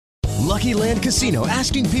Lucky Land Casino,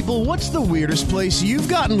 asking people, what's the weirdest place you've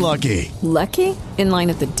gotten lucky? Lucky? In line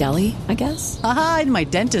at the deli, I guess? Aha, in my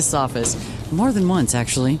dentist's office. More than once,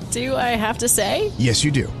 actually. Do I have to say? Yes,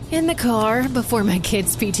 you do. In the car before my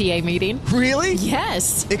kids' PTA meeting. Really?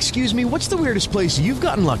 Yes. Excuse me, what's the weirdest place you've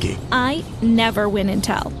gotten lucky? I never win and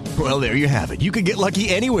tell. Well, there you have it. You can get lucky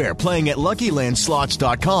anywhere, playing at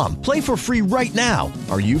LuckyLandSlots.com. Play for free right now.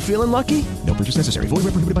 Are you feeling lucky? No purchase necessary. Void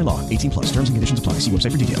where prohibited by law. 18 plus. Terms and conditions apply. See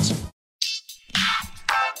website for details.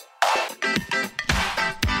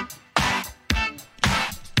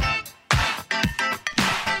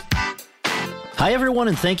 Hi, everyone,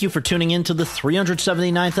 and thank you for tuning in to the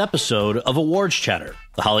 379th episode of Awards Chatter,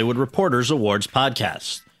 the Hollywood Reporters Awards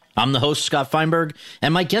podcast. I'm the host, Scott Feinberg,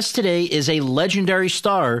 and my guest today is a legendary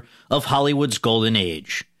star of Hollywood's golden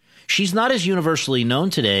age. She's not as universally known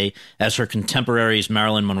today as her contemporaries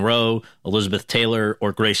Marilyn Monroe, Elizabeth Taylor,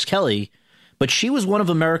 or Grace Kelly, but she was one of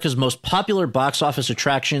America's most popular box office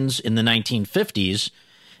attractions in the 1950s,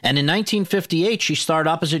 and in 1958 she starred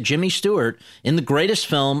opposite Jimmy Stewart in the greatest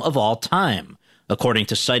film of all time, according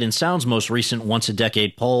to Sight and Sound's most recent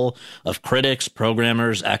once-a-decade poll of critics,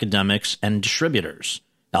 programmers, academics, and distributors,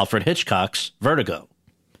 Alfred Hitchcock's Vertigo.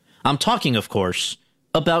 I'm talking, of course,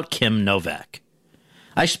 about Kim Novak.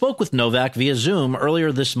 I spoke with Novak via Zoom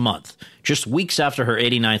earlier this month, just weeks after her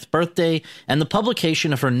 89th birthday and the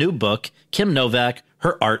publication of her new book, Kim Novak,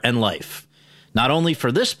 Her Art and Life. Not only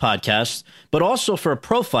for this podcast, but also for a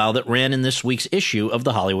profile that ran in this week's issue of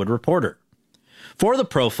The Hollywood Reporter. For the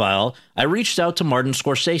profile, I reached out to Martin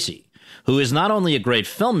Scorsese, who is not only a great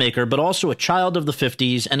filmmaker, but also a child of the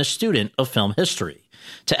 50s and a student of film history,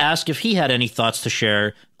 to ask if he had any thoughts to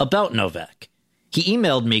share about Novak. He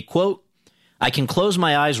emailed me, quote, "I can close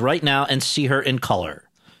my eyes right now and see her in color.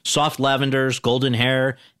 Soft lavenders, golden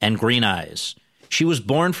hair, and green eyes. She was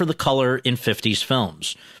born for the color in 50s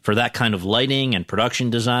films, for that kind of lighting and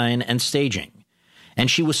production design and staging.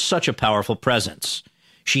 And she was such a powerful presence.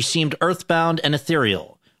 She seemed earthbound and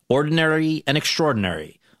ethereal, ordinary and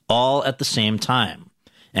extraordinary, all at the same time.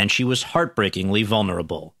 And she was heartbreakingly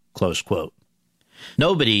vulnerable," close quote.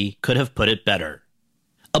 Nobody could have put it better.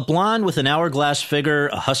 A blonde with an hourglass figure,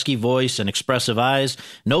 a husky voice, and expressive eyes,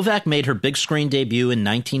 Novak made her big screen debut in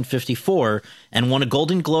 1954 and won a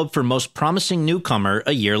Golden Globe for Most Promising Newcomer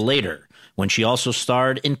a year later, when she also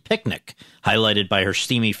starred in Picnic, highlighted by her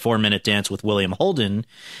steamy 4-minute dance with William Holden,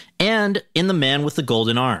 and in The Man with the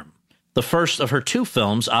Golden Arm, the first of her 2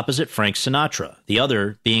 films opposite Frank Sinatra, the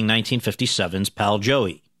other being 1957's Pal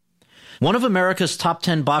Joey. One of America's top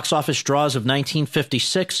 10 box office draws of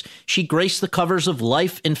 1956, she graced the covers of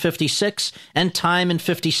Life in 56 and Time in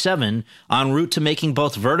 57, en route to making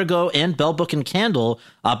both Vertigo and Bell Book and Candle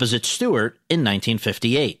opposite Stewart in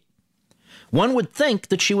 1958. One would think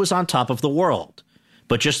that she was on top of the world,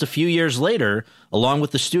 but just a few years later, along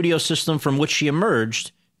with the studio system from which she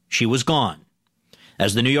emerged, she was gone.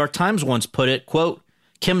 As the New York Times once put it, quote,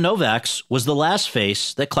 "Kim Novak's was the last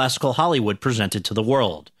face that classical Hollywood presented to the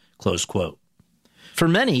world," close quote. For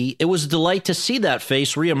many, it was a delight to see that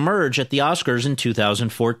face reemerge at the Oscars in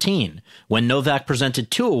 2014, when Novak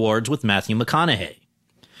presented 2 awards with Matthew McConaughey.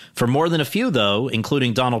 For more than a few, though,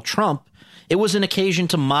 including Donald Trump, it was an occasion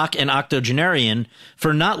to mock an octogenarian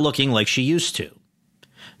for not looking like she used to.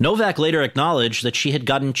 Novak later acknowledged that she had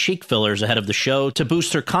gotten cheek fillers ahead of the show to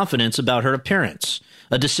boost her confidence about her appearance,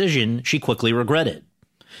 a decision she quickly regretted.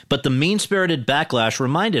 But the mean-spirited backlash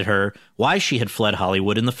reminded her why she had fled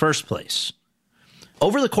Hollywood in the first place.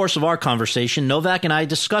 Over the course of our conversation, Novak and I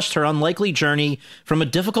discussed her unlikely journey from a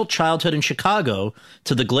difficult childhood in Chicago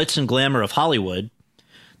to the glitz and glamour of Hollywood,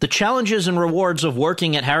 the challenges and rewards of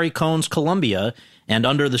working at Harry Cohn's Columbia and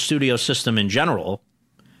under the studio system in general,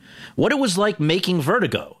 what it was like making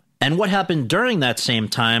Vertigo, and what happened during that same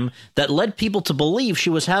time that led people to believe she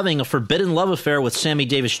was having a forbidden love affair with Sammy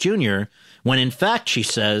Davis Jr., when in fact, she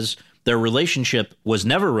says, their relationship was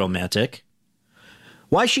never romantic,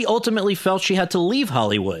 why she ultimately felt she had to leave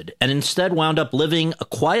Hollywood and instead wound up living a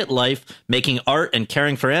quiet life, making art and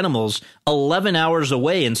caring for animals 11 hours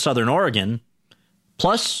away in Southern Oregon,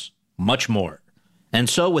 plus much more. And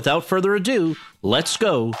so, without further ado, let's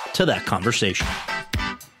go to that conversation.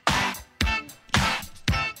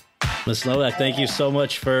 Ms. Novak, thank you so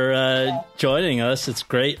much for joining us. It's a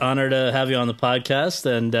great honor to have you on the podcast.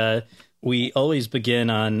 And we always begin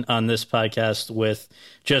on this podcast with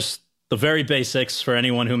just the very basics for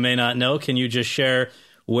anyone who may not know. Can you just share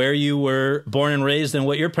where you were born and raised and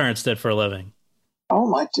what your parents did for a living? Oh,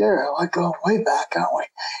 my dear. I go way back, aren't we?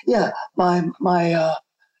 Yeah, I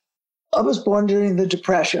was born during the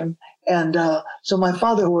Depression. And so my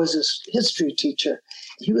father was a history teacher.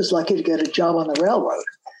 He was lucky to get a job on the railroad.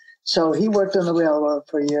 So he worked on the railroad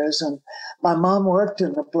for years, and my mom worked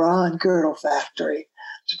in the bra and girdle factory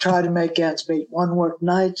to try to make ends meet. One worked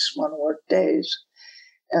nights, one worked days,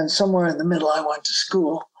 and somewhere in the middle I went to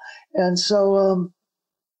school. And so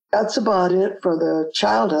that's about it for the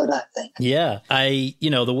childhood, I think. Yeah.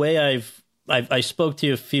 The way I spoke to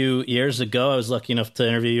you a few years ago. I was lucky enough to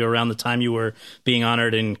interview you around the time you were being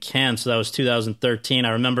honored in Cannes. So that was 2013.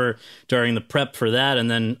 I remember during the prep for that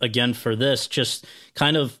and then again for this, just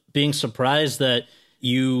kind of being surprised that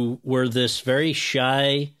you were this very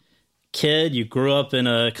shy kid. You grew up in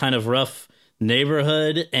a kind of rough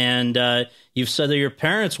neighborhood, and you've said that your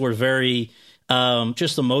parents were very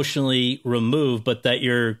just emotionally removed, but that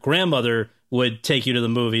your grandmother would take you to the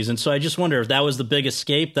movies. And so I just wonder if that was the big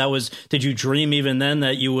escape. Did you dream even then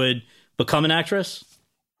that you would become an actress?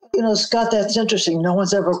 Scott, that's interesting. No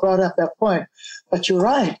one's ever brought up that point, but you're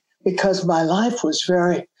right, because my life was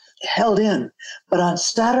very held in. But on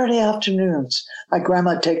Saturday afternoons, my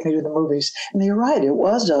grandma would take me to the movies. And you're right, it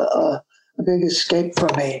was a big escape for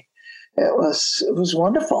me. It was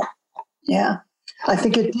wonderful. Yeah, I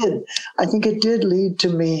think it did. I think it did lead to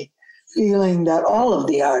me feeling that all of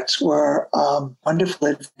the arts were wonderful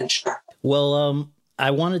adventure. Well,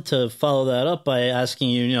 I wanted to follow that up by asking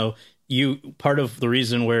you, part of the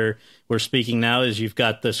reason we're speaking now is you've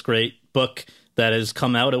got this great book that has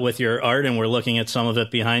come out with your art, and we're looking at some of it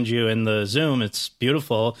behind you in the Zoom. It's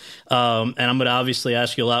beautiful. And I'm going to obviously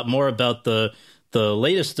ask you a lot more about the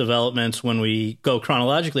latest developments when we go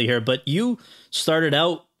chronologically here, but you started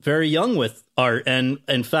out very young with art. And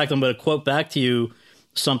in fact, I'm going to quote back to you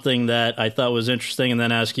something that I thought was interesting and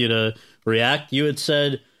then ask you to react. You had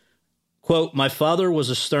said, quote, "My father was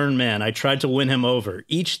a stern man. I tried to win him over.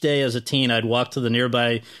 Each day as a teen, I'd walk to the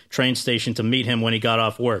nearby train station to meet him when he got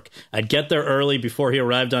off work. I'd get there early before he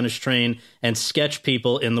arrived on his train and sketch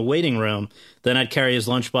people in the waiting room. Then I'd carry his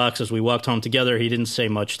lunchbox as we walked home together. He didn't say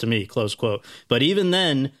much to me," close quote. But even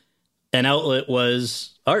then, an outlet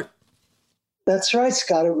was art. That's right,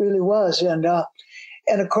 Scott. It really was. And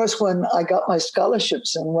of course, when I got my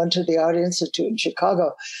scholarships and went to the Art Institute in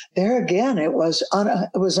Chicago, there again, it was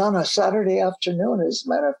on a Saturday afternoon, as a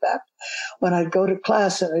matter of fact, when I'd go to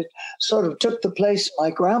class, and it sort of took the place of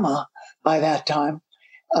my grandma by that time,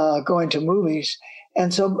 going to movies.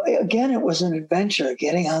 And so again, it was an adventure,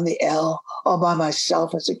 getting on the L all by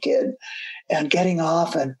myself as a kid and getting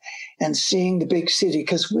off and seeing the big city,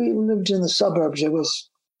 because we lived in the suburbs. It was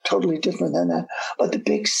totally different than that. But the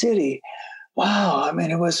big city, wow, I mean,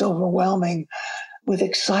 it was overwhelming with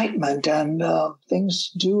excitement and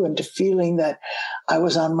things due into feeling that I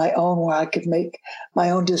was on my own, where I could make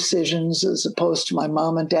my own decisions as opposed to my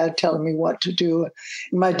mom and dad telling me what to do.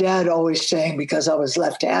 And my dad always saying, because I was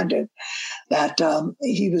left-handed, that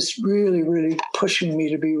he was really, really pushing me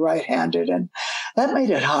to be right-handed. And that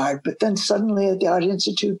made it hard. But then suddenly at the Art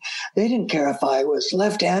Institute, they didn't care if I was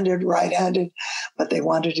left-handed, right-handed, but they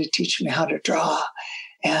wanted to teach me how to draw.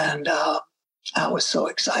 And that was so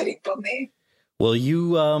exciting for me. Well,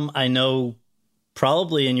 you, I know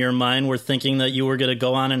probably in your mind were thinking that you were going to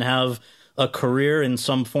go on and have a career in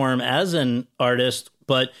some form as an artist,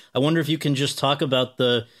 but I wonder if you can just talk about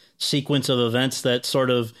the sequence of events that sort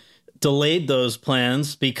of delayed those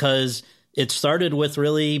plans, because it started with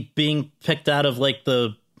really being picked out of like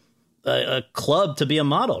a club to be a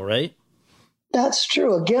model, right? That's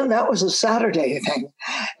true. Again, that was a Saturday thing.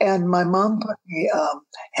 And my mom put me,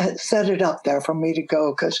 had set it up there for me to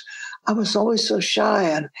go, because I was always so shy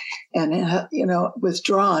and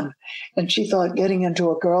withdrawn. And she thought getting into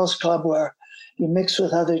a girls' club where you mix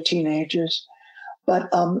with other teenagers. But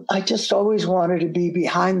I just always wanted to be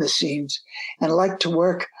behind the scenes and liked to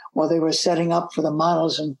work while they were setting up for the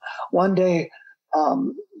models. And one day,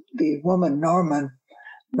 the woman,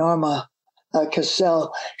 Norma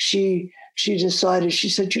Cassell, she decided, she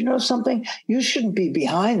said, "You know something? You shouldn't be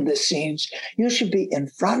behind the scenes. You should be in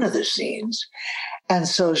front of the scenes." And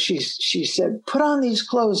so she said, "Put on these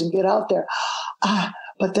clothes and get out there."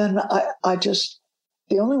 But then I just,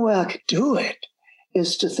 the only way I could do it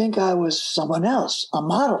is to think I was someone else, a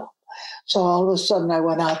model. So all of a sudden I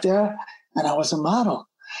went out there and I was a model.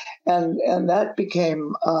 And that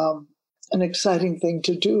became an exciting thing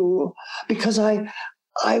to do, because I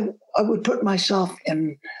would put myself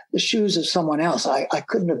in the shoes of someone else. I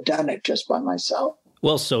couldn't have done it just by myself.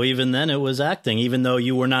 Well, so even then it was acting, even though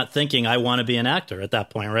you were not thinking, I want to be an actor at that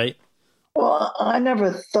point, right? Well, I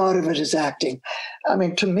never thought of it as acting. I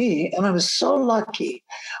mean, to me, and I was so lucky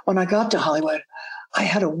when I got to Hollywood, I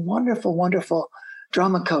had a wonderful, wonderful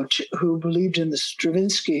drama coach who believed in the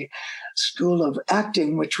Stravinsky school of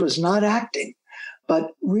acting, which was not acting,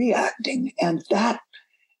 but reacting. And that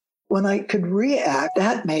when I could react,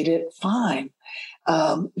 that made it fine,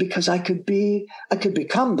 because I could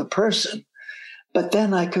become the person, but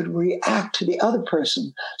then I could react to the other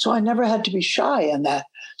person. So I never had to be shy in that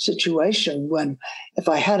situation if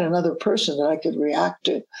I had another person that I could react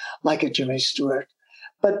to, like a Jimmy Stewart.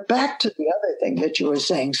 But back to the other thing that you were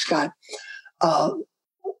saying, Scott,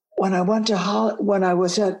 when I went to when I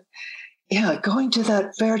was going to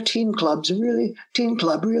that Fair Teen Club really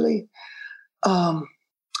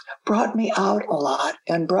brought me out a lot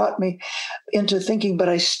and brought me into thinking, but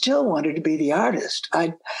I still wanted to be the artist.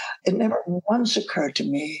 It never once occurred to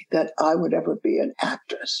me that I would ever be an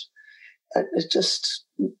actress. It just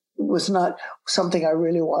was not something I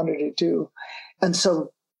really wanted to do. And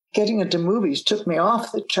so getting into movies took me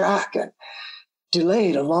off the track and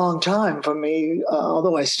delayed a long time for me,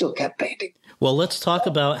 although I still kept painting. Well, let's talk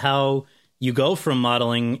about how you go from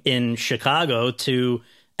modeling in Chicago to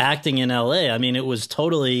acting in LA. I mean, it was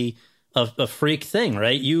totally a freak thing,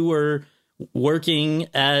 right? You were working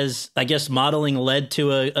as, I guess, modeling led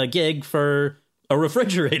to a gig for a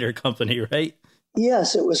refrigerator company, right?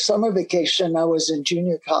 Yes, it was summer vacation. I was in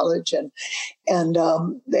junior college, and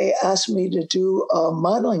they asked me to do a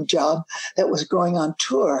modeling job that was going on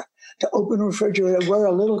tour, to open a refrigerator, wear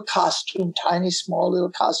a little costume, tiny, small little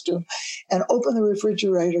costume, and open the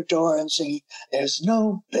refrigerator door and sing, "There's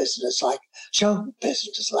no business like show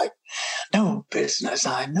business like no business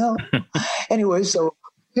I know." Anyway, so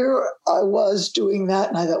here I was doing that,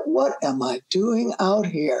 and I thought, what am I doing out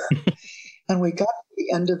here? And we got to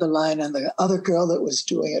the end of the line, and the other girl that was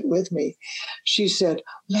doing it with me, she said,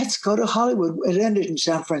 "Let's go to Hollywood." It ended in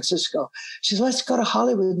San Francisco. She said, "Let's go to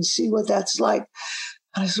Hollywood and see what that's like."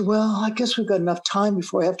 And I said, "Well, I guess we've got enough time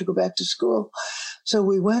before I have to go back to school." So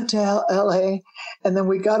we went to LA, and then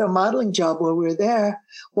we got a modeling job while we were there,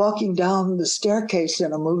 walking down the staircase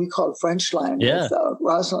in a movie called French Line with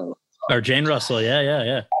Rosalind. Or Jane Russell,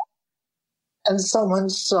 yeah. And someone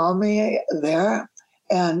saw me there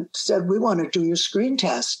and said, "We want to do your screen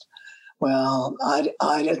test." Well,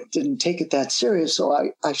 I didn't take it that serious,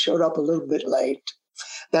 so I showed up a little bit late.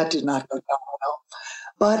 That did not go down well.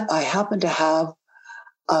 But I happened to have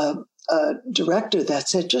a director that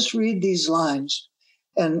said, "Just read these lines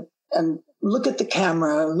and look at the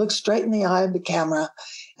camera, look straight in the eye of the camera,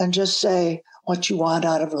 and just say what you want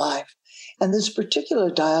out of life." And this particular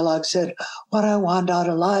dialogue said, "What I want out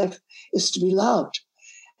of life is to be loved."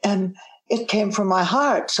 And it came from my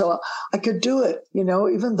heart, so I could do it,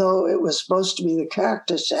 even though it was supposed to be the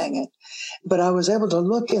character saying it. But I was able to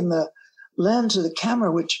look in the lens of the camera,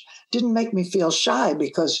 which didn't make me feel shy,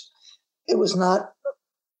 because it was not,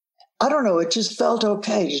 I don't know, it just felt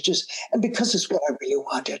okay and because it's what I really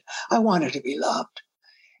wanted. I wanted to be loved.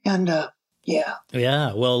 And yeah.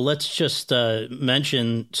 Yeah. Well, let's just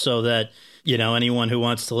mention so that, anyone who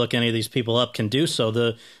wants to look any of these people up can do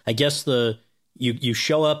so. You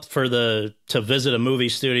show up to visit a movie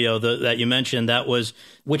studio that you mentioned. That was,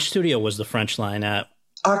 which studio was the French Line at?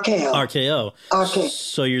 RKO.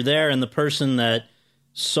 So you're there, and the person that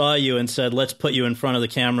saw you and said, "Let's put you in front of the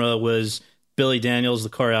camera," was Billy Daniels, the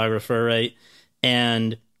choreographer, right?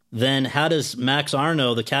 And then how does Max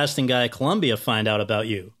Arno, the casting guy at Columbia, find out about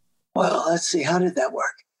you? Well, let's see. How did that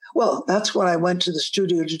work? Well, that's when I went to the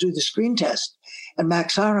studio to do the screen test, and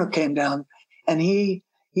Max Arno came down, and he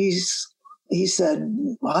said,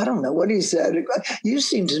 well, I don't know what he said. "You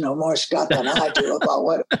seem to know more, Scott, than I do about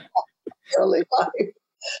what early life.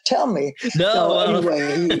 Tell me."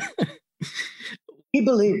 Anyway, he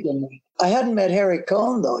believed in me. I hadn't met Harry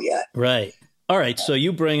Cohn, though, yet. Right. All right. So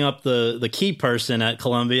you bring up the key person at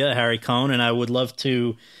Columbia, Harry Cohn, and I would love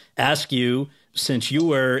to ask you, since you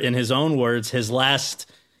were, in his own words, his last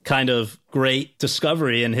kind of great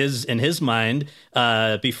discovery in his mind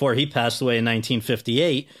before he passed away in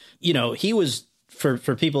 1958. He was, for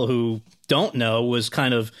people who don't know, was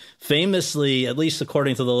kind of famously, at least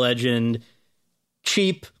according to the legend,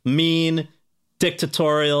 cheap, mean,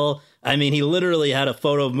 dictatorial. I mean, he literally had a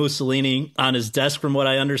photo of Mussolini on his desk, from what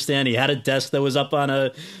I understand. He had a desk that was up on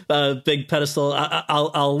a big pedestal.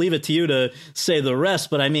 I'll leave it to you to say the rest.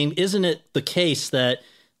 But I mean, isn't it the case that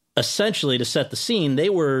essentially, to set the scene,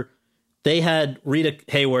 they had Rita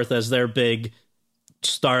Hayworth as their big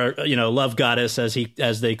star, love goddess,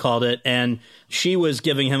 as they called it, and she was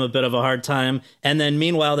giving him a bit of a hard time. And then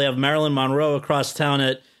meanwhile, they have Marilyn Monroe across town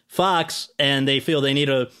at Fox, and they feel they need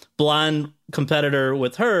a blonde competitor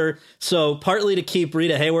with her. So partly to keep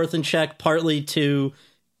Rita Hayworth in check, partly to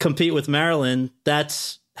compete with Marilyn.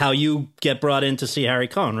 That's how you get brought in to see Harry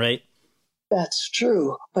Cohn, right? That's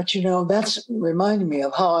true. But, that's reminding me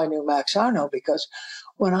of how I knew Max Arno, because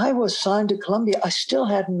when I was signed to Columbia, I still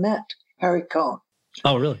hadn't met Harry Cohn.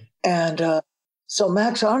 Oh, really? And so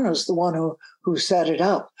Max Arnold's the one who set it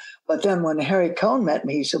up. But then when Harry Cohn met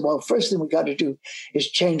me, he said, well, first thing we got to do is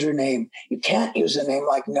change your name. You can't use a name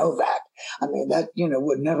like Novak. I mean, that,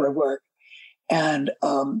 would never work. And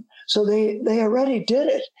so they already did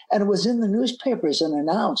it. And it was in the newspapers and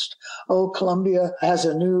announced, Columbia has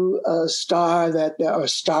a new star or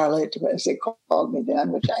starlet, as they called me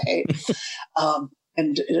then, which I hate.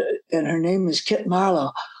 And her name is Kit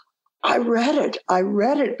Marlowe. I read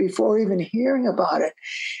it before even hearing about it.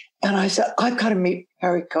 And I said, I've got to meet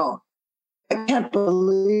Harry Cohn. I can't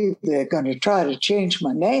believe they're going to try to change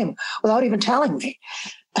my name without even telling me.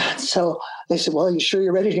 And so they said, well, you sure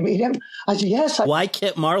you're ready to meet him? I said, yes. Why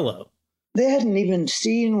Kit Marlowe? They hadn't even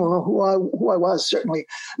seen who I was, certainly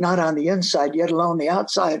not on the inside, yet alone the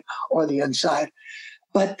outside or the inside.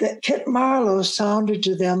 But that Kit Marlowe sounded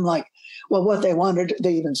to them like, well, what they wanted,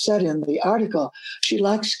 they even said in the article, she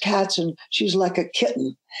likes cats and she's like a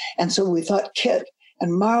kitten. And so we thought Kit.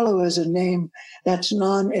 And Marlowe is a name that's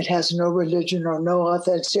it has no religion or no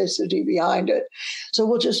authenticity behind it. So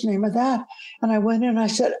we'll just name it that. And I went in and I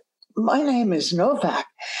said, my name is Novak.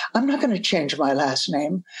 I'm not going to change my last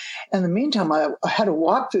name. In the meantime, I had to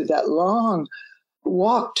walk through that long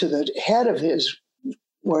walk to the head of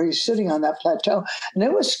where he's sitting on that plateau. And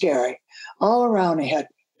it was scary. All around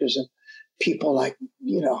there's people like,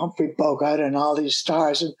 Humphrey Bogart and all these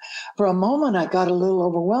stars. And for a moment, I got a little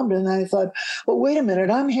overwhelmed. And I thought, well, wait a minute.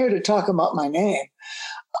 I'm here to talk about my name.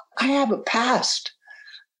 I have a past,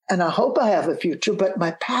 and I hope I have a future, but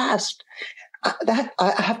my past, that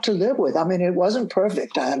I have to live with. I mean, it wasn't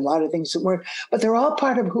perfect. I had a lot of things that weren't, but they're all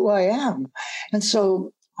part of who I am. And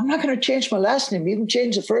so I'm not going to change my last name, even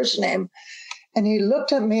change the first name. And he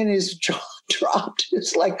looked at me and his jaw dropped.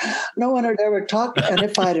 It's like no one had ever talked. And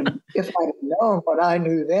if I'd known what I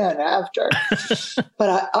knew then after,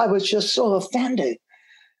 but I was just so offended.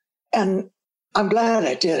 And I'm glad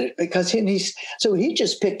I did it because so he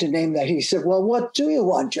just picked a name that he said, well, what do you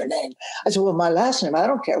want your name? I said, well, my last name, I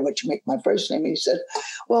don't care what you make my first name. He said,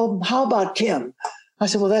 well, how about Kim? I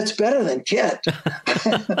said, well, that's better than Kit.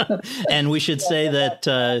 And we should say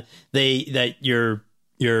that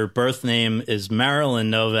your birth name is Marilyn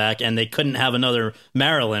Novak, and they couldn't have another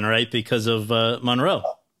Marilyn, right, because of Monroe.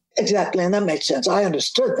 Exactly, and that made sense. I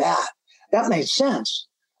understood that. That made sense,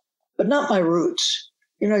 but not my roots.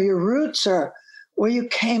 Your roots are where you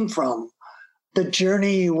came from, the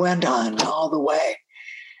journey you went on all the way.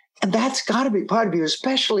 And that's got to be part of you,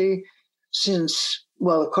 especially since,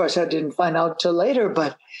 well, of course, I didn't find out till later,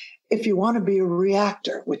 but if you want to be a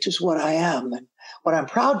reactor, which is what I am and what I'm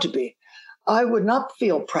proud to be, I would not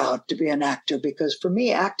feel proud to be an actor because for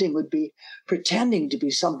me, acting would be pretending to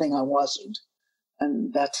be something I wasn't.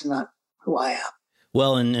 And that's not who I am.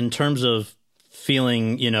 Well, in terms of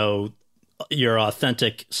feeling, your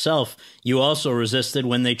authentic self, you also resisted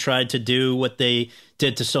when they tried to do what they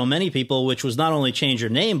did to so many people, which was not only change your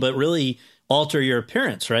name, but really alter your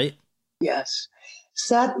appearance, right? Yes.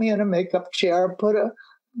 Sat me in a makeup chair, put a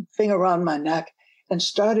thing around my neck, and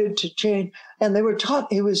started to change. And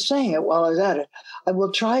he was saying it while I was at it, I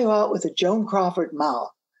will try you out with a Joan Crawford mouth.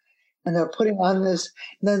 And they're putting on this,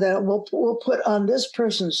 and then we'll put on this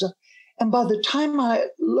person's. And by the time I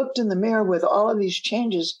looked in the mirror with all of these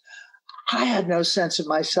changes, I had no sense of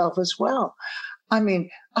myself as well. I mean,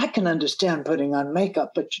 I can understand putting on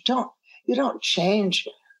makeup, but you don't change.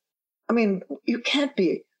 I mean, you can't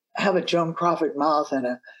have a Joan Crawford mouth and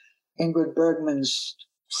a Ingrid Bergman's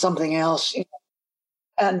something else.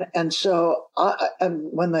 And so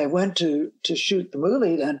when they went to shoot the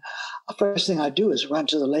movie, then the first thing I do is run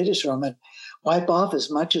to the ladies' room and wipe off as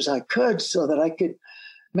much as I could so that I could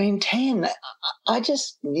maintain. I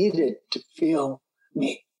just needed to feel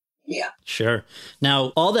me. Yeah. Sure.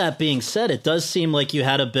 Now, all that being said, it does seem like you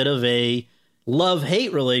had a bit of a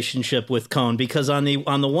love-hate relationship with Cohn because on the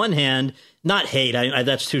one hand, not hate,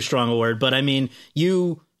 that's too strong a word, but I mean,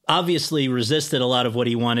 you obviously resisted a lot of what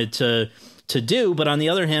he wanted to do. But on the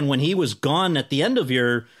other hand, when he was gone at the end of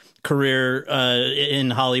your career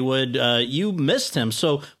in Hollywood, you missed him.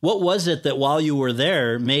 So what was it that while you were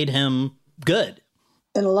there made him good?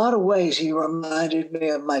 In a lot of ways, he reminded me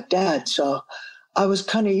of my dad. So I was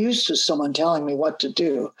kind of used to someone telling me what to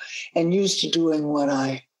do and used to doing what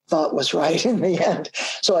I thought was right in the end.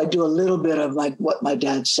 So I do a little bit of what my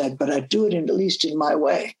dad said, but I do it at least in my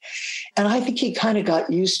way. And I think he kind of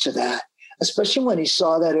got used to that, especially when he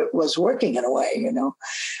saw that it was working in a way,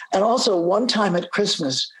 And also one time at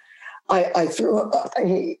Christmas, I threw,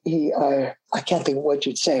 I can't think of what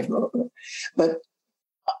you'd say, but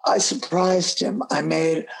I surprised him. I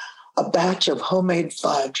made a batch of homemade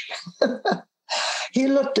fudge. He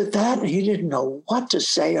looked at that and he didn't know what to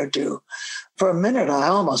say or do. For a minute, I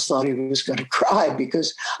almost thought he was going to cry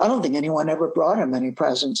because I don't think anyone ever brought him any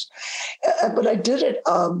presents. But I did it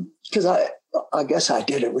because I guess I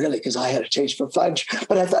did it really because I had a taste for fudge.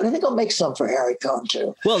 But I thought, I think I'll make some for Harry Cohn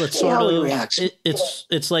too. Well, it's sort of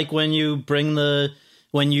it's like when you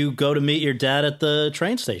go to meet your dad at the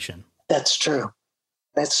train station. That's true.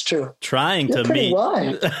 That's true. Trying You're to pretty meet.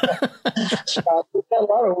 wise. Scott, you got a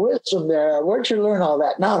lot of wisdom there. Where'd you learn all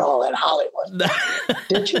that? Not all in Hollywood.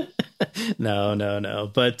 Did you?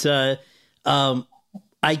 No. But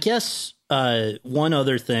I guess one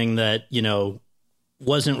other thing that,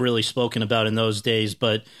 wasn't really spoken about in those days,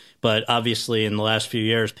 but obviously in the last few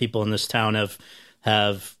years, people in this town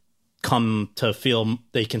have come to feel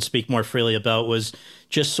they can speak more freely about was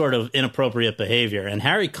just sort of inappropriate behavior. And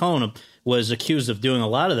Harry Cohn was accused of doing a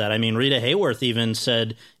lot of that. I mean, Rita Hayworth even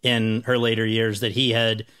said in her later years that he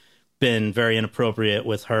had been very inappropriate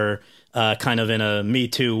with her, kind of in a Me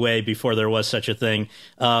Too way before there was such a thing.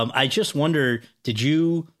 I just wonder, did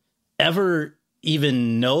you ever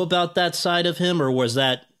even know about that side of him, or is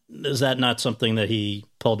that not something that he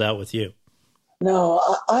pulled out with you? No,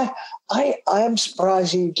 I am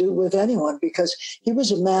surprised he'd do with anyone because he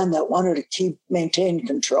was a man that wanted to maintain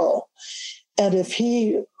control. And if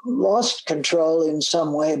he lost control in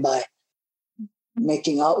some way by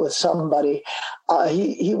making out with somebody,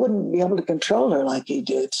 he wouldn't be able to control her like he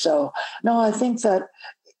did. So, no, I think that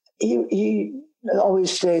he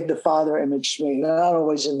always stayed the father image to me, not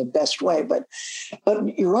always in the best way. But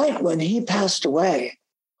you're right, when he passed away,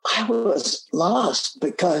 I was lost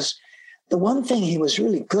because the one thing he was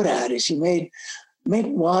really good at is he made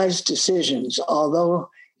wise decisions. Although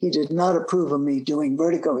he did not approve of me doing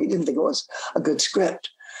Vertigo, he didn't think it was a good script.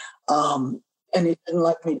 And he didn't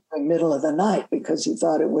like me doing Middle of the Night because he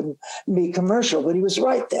thought it wouldn't be commercial, but he was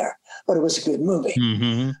right there. But it was a good movie.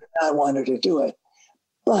 Mm-hmm. I wanted to do it.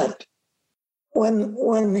 But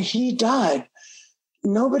when he died,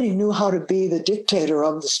 nobody knew how to be the dictator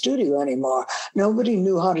of the studio anymore. Nobody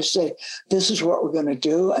knew how to say, this is what we're going to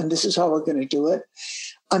do, and this is how we're going to do it.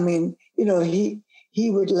 I mean, he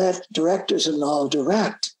would let directors and all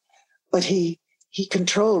direct, but he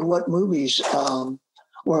controlled what movies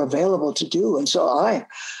were available to do. And so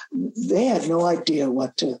they had no idea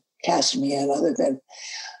what to cast me in other than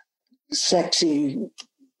sexy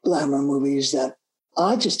glamour movies that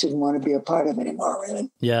I just didn't want to be a part of anymore, really.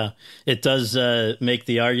 Yeah, it does make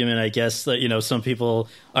the argument, I guess, that, some people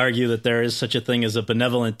argue that there is such a thing as a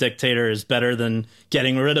benevolent dictator is better than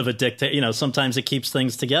getting rid of a dictator. Sometimes it keeps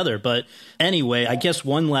things together. But anyway, I guess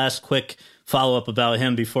one last quick follow-up about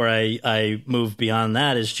him before I move beyond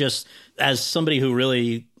that is just as somebody who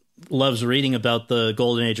really loves reading about the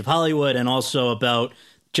golden age of Hollywood and also about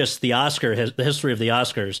just the history of the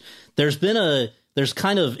Oscars, there's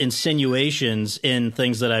kind of insinuations in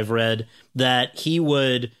things that I've read that he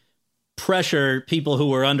would pressure people who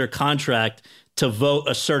were under contract to vote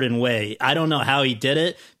a certain way. I don't know how he did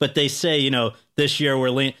it, but they say, this year we're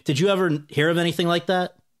lean. Did you ever hear of anything like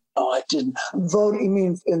that? Oh, I didn't vote. You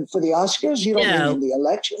mean for the Oscars? You don't mean in the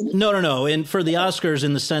election? No. And for the Oscars,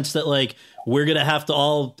 in the sense that we're going to have to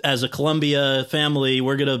all, as a Columbia family,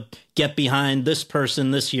 we're going to get behind this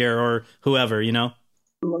person this year or whoever, No,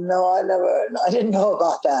 I didn't know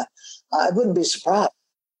about that. I wouldn't be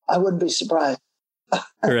surprised.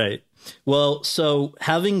 Right. Well, so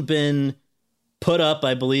having been put up,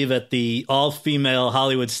 I believe, at the all-female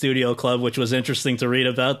Hollywood Studio Club, which was interesting to read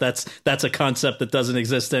about. That's a concept that doesn't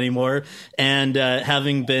exist anymore. And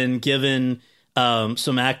having been given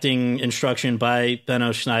some acting instruction by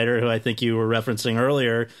Benno Schneider, who I think you were referencing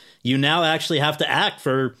earlier, you now actually have to act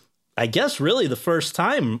for, I guess, really the first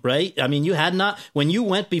time, right? I mean, you had not, when you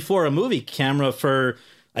went before a movie camera for,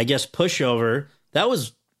 I guess, Pushover,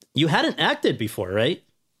 you hadn't acted before, right?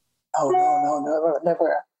 Oh, no,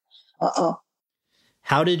 never.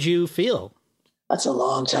 How did you feel? That's a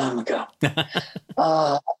long time ago.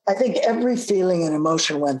 I think every feeling and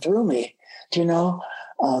emotion went through me,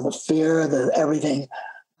 the fear, the everything.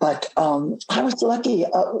 But I was lucky,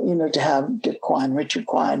 to have Richard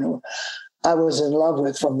Quine, who I was in love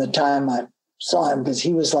with from the time I saw him, because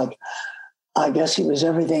he was I guess he was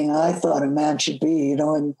everything I thought a man should be,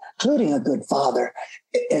 including a good father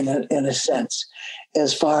in a sense,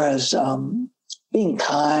 as far as being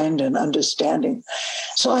kind and understanding.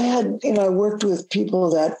 So I had, I worked with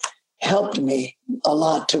people that helped me a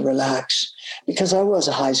lot to relax, because I was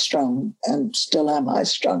a high-strung and still am a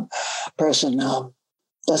high-strung person.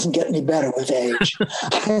 Doesn't get any better with age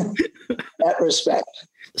in that respect.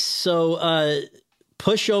 So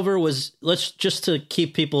Pushover was, just to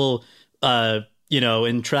keep people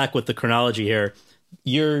in track with the chronology here,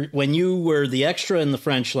 when you were the extra in The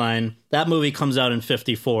French Line, that movie comes out in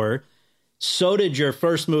 1954. So did your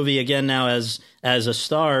first movie, again now as a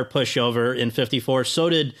star, Pushover, in 1954. So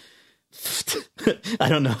did I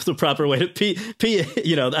don't know if the proper way to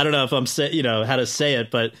I don't know if I'm how to say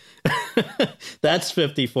it, but that's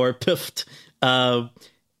 1954. Piffed.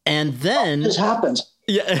 And then this happens.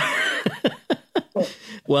 Yeah.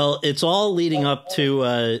 Well, it's all leading up to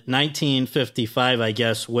 1955, I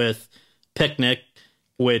guess, with Picnic,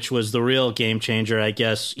 which was the real game changer, I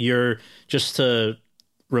guess. You're, just to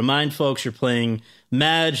remind folks, you're playing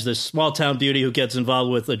Madge, the small town beauty who gets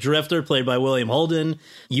involved with a drifter, played by William Holden.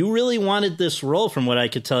 You really wanted this role, from what I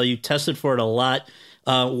could tell. You tested for it a lot.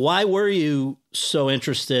 Why were you so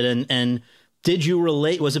interested? And did you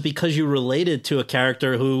relate? Was it because you related to a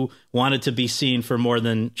character who wanted to be seen for more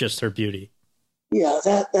than just her beauty? Yeah,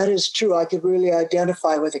 that is true. I could really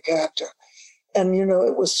identify with the character. And,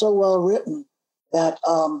 it was so well written that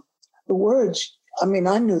the words, I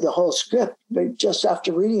knew the whole script just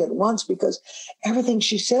after reading it once, because everything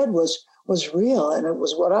she said was real, and it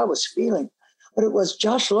was what I was feeling. But it was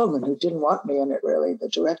Josh Logan who didn't want me in it, really, the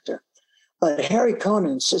director. But Harry Cohn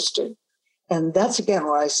insisted. And that's, again,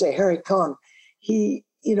 where I say Harry Cohn, he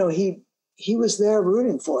was there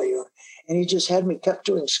rooting for you. And he just had me kept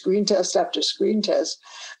doing screen test after screen test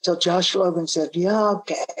till Josh Logan said, yeah,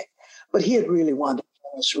 okay. But he had really wanted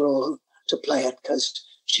this role to play it, because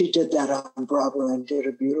she did that on Broadway and did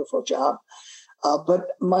a beautiful job.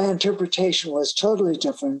 But my interpretation was totally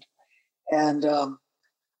different. And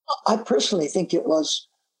I personally think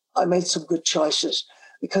I made some good choices,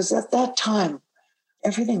 because at that time,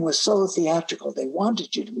 everything was so theatrical. They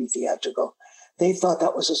wanted you to be theatrical. They thought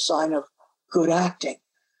that was a sign of good acting.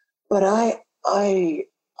 But I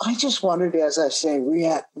just wanted to, as I say,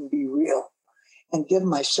 react and be real and give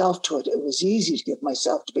myself to it. It was easy to give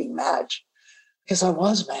myself to being Madge, because I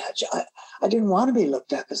was Madge. I didn't want to be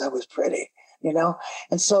looked at because I was pretty,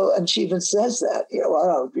 And she even says that,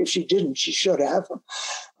 well, if she didn't, she should have.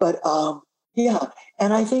 But yeah,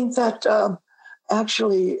 and I think that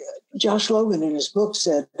actually Josh Logan in his book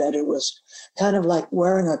said that it was kind of like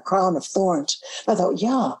wearing a crown of thorns. I thought,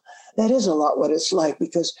 yeah, that is a lot what it's like,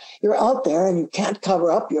 because you're out there and you can't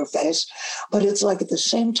cover up your face, but it's like at the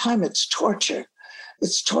same time, it's torture.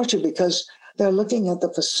 It's torture because they're looking at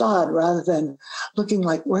the facade rather than looking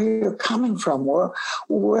like where you're coming from, or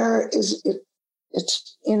where is it?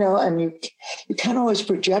 It's, and you can't always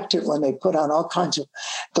project it when they put on all kinds of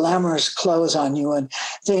glamorous clothes on you and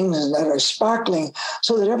things that are sparkling,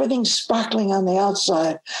 so that everything's sparkling on the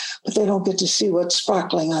outside, but they don't get to see what's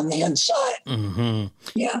sparkling on the inside. Mm-hmm.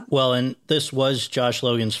 Yeah. Well, and this was Josh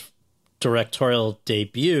Logan's directorial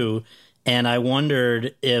debut, and I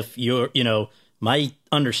wondered if my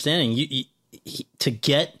understanding, to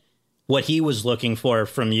get what he was looking for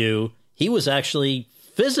from you, he was actually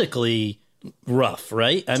physically rough,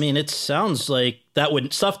 right? It sounds like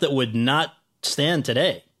stuff that would not stand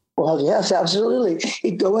today. Well, yes, absolutely.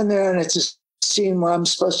 He'd go in there and it's a scene where I'm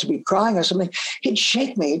supposed to be crying or something. He'd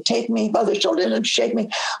shake me, he'd take me by the shoulder and shake me.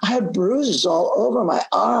 I had bruises all over my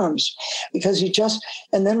arms because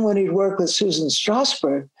and then when he'd work with Susan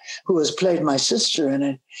Strasberg, who has played my sister in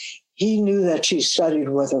it, he knew that she studied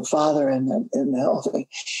with her father in the whole thing.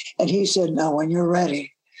 And he said, now, when you're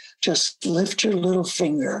ready, just lift your little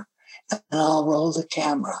finger and I'll roll the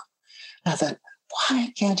camera. And I thought,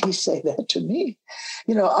 why can't he say that to me?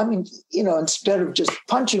 Instead of just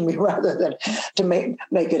punching me rather than to make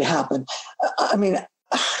it happen. I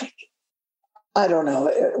don't know.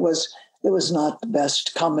 It was not the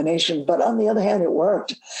best combination, but on the other hand, it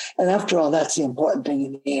worked. And after all, that's the important thing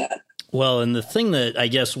in the end. Well, and the thing that I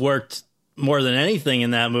guess worked more than anything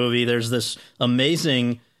in that movie, there's this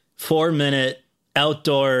amazing 4-minute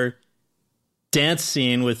outdoor dance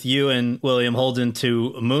scene with you and William Holden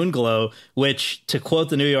to Moonglow, which, to quote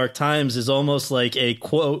the New York Times, is almost like a,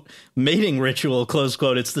 quote, mating ritual, close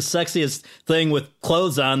quote. It's the sexiest thing with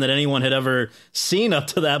clothes on that anyone had ever seen up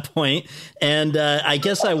to that point. And I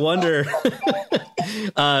guess I wonder,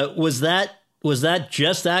 was that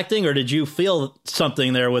just acting, or did you feel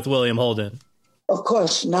something there with William Holden? Of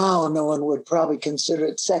course, now no one would probably consider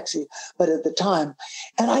it sexy, but at the time.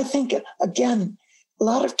 And I think, again, a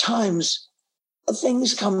lot of times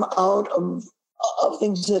things come out of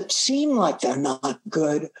things that seem like they're not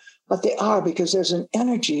good, but they are, because there's an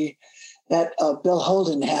energy that Bill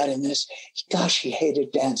Holden had in this. Gosh, he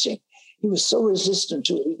hated dancing. He was so resistant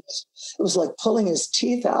to it. It was like pulling his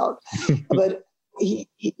teeth out. But he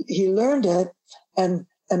learned it. And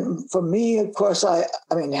for me, of course, I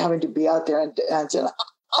mean, having to be out there and dancing,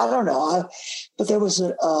 I don't know. But there was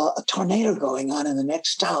a tornado going on in the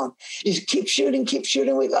next town. He said, keep shooting.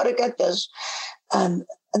 We got to get this. And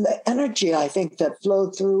the energy, I think, that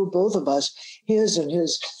flowed through both of us, his and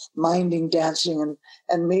his minding, dancing,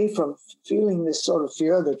 and me from feeling this sort of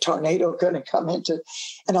fear of the tornado going to come into,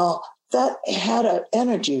 and all, that had an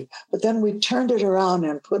energy. But then we turned it around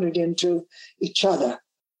and put it into each other,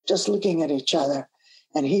 just looking at each other.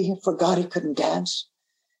 And he forgot he couldn't dance.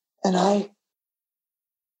 And I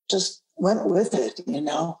just went with it, you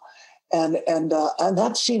know. And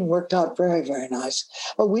that scene worked out very, very nice.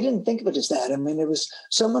 But we didn't think of it as that. I mean, there was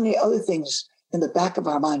so many other things in the back of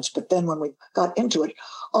our minds. But then when we got into it,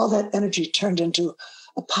 all that energy turned into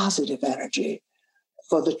a positive energy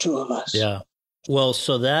for the two of us. Yeah. Well,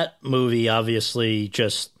 so that movie obviously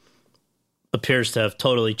just appears to have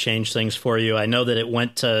totally changed things for you. I know that it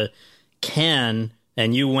went to Cannes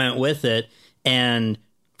and you went with it. And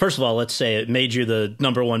first of all, let's say it made you the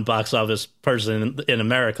 #1 box office person in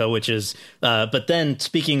America, which is, but then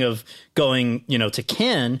speaking of going, to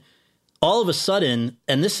Cannes, all of a sudden,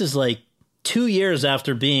 and this is like 2 years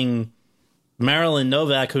after being Marilyn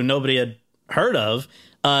Novak, who nobody had heard of,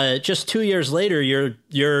 just 2 years later,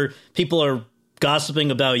 your people are gossiping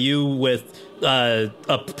about you with a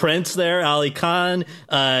prince there, Ali Khan.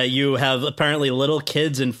 You have apparently little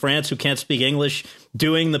kids in France who can't speak English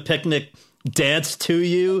doing the Picnic dance to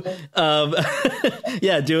you.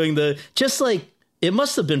 Doing it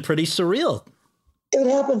must have been pretty surreal. It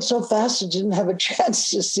happened so fast, it didn't have a chance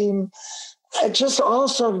to seem, it just all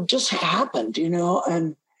sort of just happened,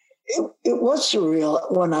 and it was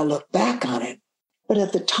surreal when I look back on it. But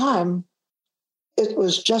at the time, it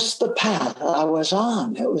was just the path I was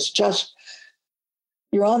on. It was just,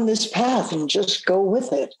 you're on this path and just go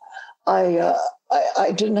with it.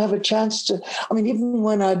 I didn't have a chance to, even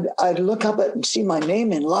when I'd look up and see my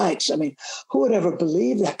name in lights, who would ever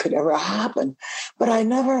believe that could ever happen? But I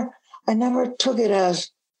never took it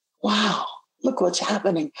as, wow, look what's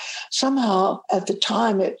happening. Somehow at the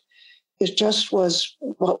time, it just was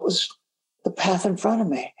what was the path in front of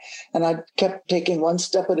me. And I kept taking one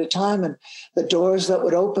step at a time, and the doors that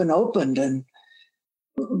would opened.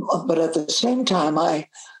 But at the same time, I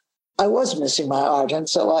was missing my art. And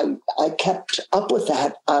so I kept up with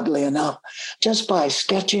that, oddly enough, just by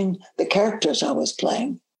sketching the characters I was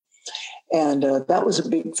playing. And that was a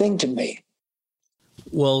big thing to me.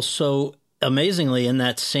 Well, so amazingly, in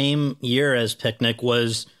that same year as Picnic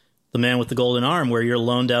was The Man with the Golden Arm, where you're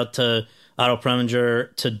loaned out to Otto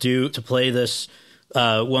Preminger to play this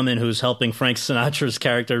woman who's helping Frank Sinatra's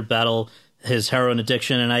character battle his heroin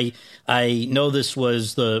addiction. And I know this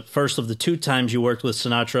was the first of the 2 times you worked with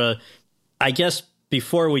Sinatra. I guess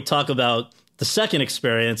before we talk about the second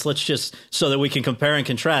experience, let's just, so that we can compare and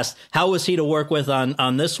contrast, how was he to work with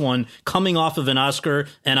on this one, coming off of an Oscar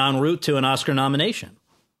and en route to an Oscar nomination?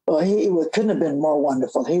 Well, he couldn't have been more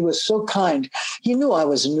wonderful. He was so kind. He knew I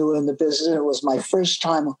was new in the business. It was my first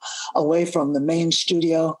time away from the main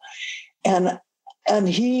studio. And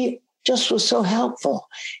he just was so helpful.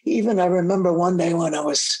 Even I remember one day when I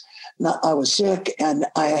was sick and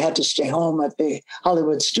I had to stay home at the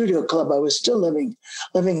Hollywood Studio Club. I was still living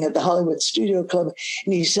at the Hollywood Studio Club.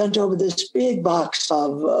 And he sent over this big box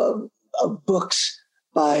of books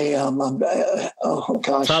by,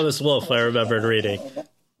 Thomas Wolfe, I remembered reading.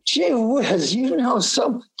 Gee whiz, you know so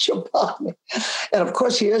much about me. And of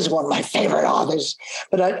course, he is one of my favorite authors,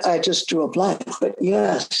 but I just drew a blank. But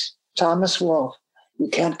yes, Thomas Wolfe, You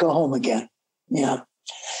Can't Go Home Again. Yeah.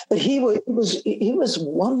 But he was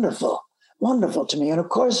wonderful, wonderful to me. And of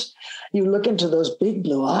course, you look into those big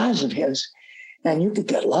blue eyes of his, and you could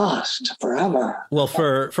get lost forever. Well,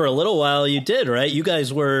 for a little while you did, right? You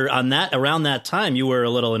guys were around that time, you were a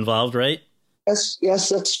little involved, right? Yes,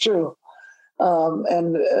 that's true.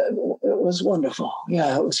 And it was wonderful.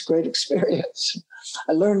 Yeah, it was a great experience.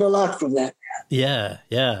 I learned a lot from that. Yeah.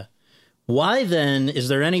 Why then, is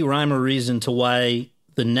there any rhyme or reason to why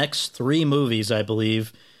the next 3 movies, I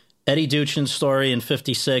believe, Eddie Duchin's Story in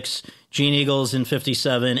 56, Gene Eagles in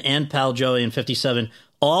 57, and Pal Joey in 57,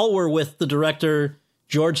 all were with the director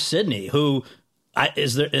George Sidney, who,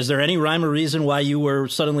 is there any rhyme or reason why you were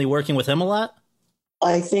suddenly working with him a lot?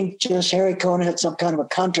 I think just Harry Cohn had some kind of a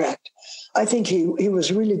contract. I think he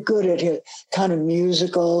was really good at his kind of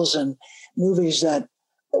musicals and movies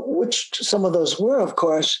which some of those were, of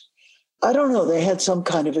course. I don't know. They had some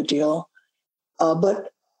kind of a deal.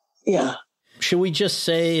 But yeah. Should we just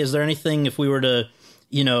say, is there anything, if we were to,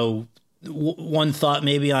 one thought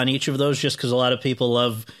maybe on each of those, just because a lot of people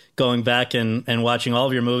love going back and watching all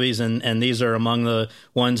of your movies, and these are among the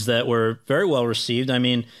ones that were very well received. I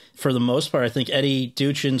mean, for the most part, I think Eddie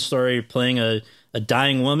Duchin's Story, playing a a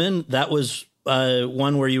dying woman, that was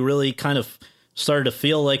one where you really kind of started to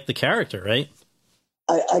feel like the character, right?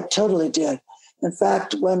 I totally did. In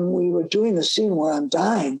fact, when we were doing the scene where I'm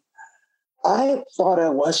dying, I thought I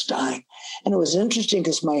was dying. And it was interesting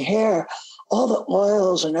because my hair, all the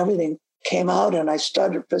oils and everything came out and I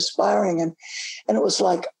started perspiring. And it was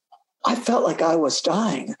like, I felt like I was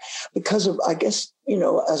dying because of, I guess,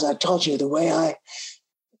 as I told you, the way I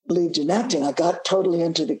believed in acting, I got totally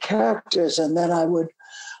into the characters and then I would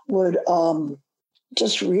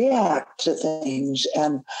just react to things.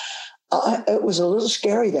 And it was a little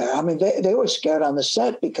scary there. I mean, they were scared on the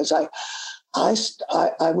set because I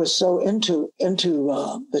was so into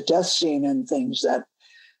the death scene and things that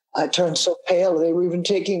I turned so pale. They were even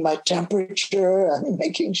taking my temperature and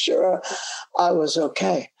making sure I was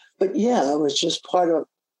okay. But yeah, it was just part of.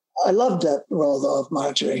 I loved that role though of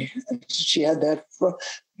Marjorie. She had that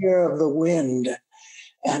fear of the wind,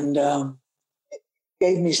 and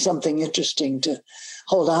gave me something interesting to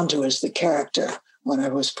hold on to as the character when I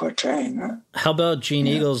was portraying her. How about Gene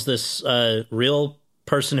Eagles, this real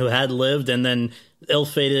person who had lived and then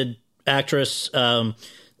ill-fated actress?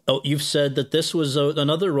 You've said that this was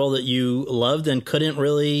another role that you loved and couldn't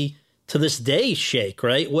really, to this day, shake,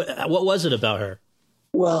 right? What was it about her?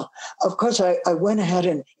 Well, of course, I went ahead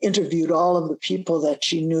and interviewed all of the people that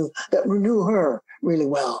she knew, that knew her really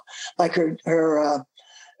well, like her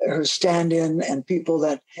stand-in and people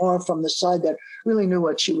that more from the side that really knew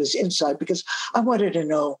what she was inside, because I wanted to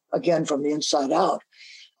know, again, from the inside out,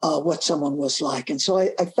 what someone was like. And so I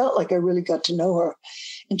felt like I really got to know her.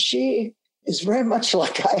 And she is very much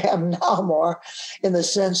like I am now, more in the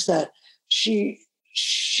sense that she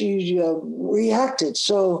reacted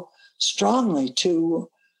so strongly to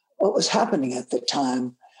what was happening at the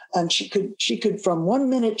time. And she could, from one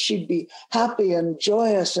minute, she'd be happy and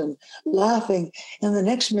joyous and laughing. And the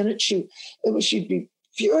next minute, she'd be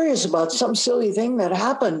furious about some silly thing that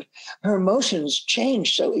happened. Her emotions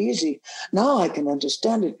changed so easy. Now I can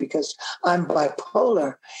understand it because I'm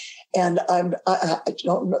bipolar. And I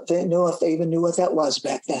don't know if they even knew what that was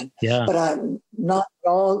back then. Yeah. But I'm not at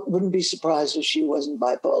all, wouldn't be surprised if she wasn't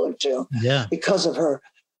bipolar too. Yeah. Because of her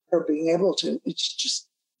being able to just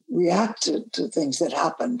react to things that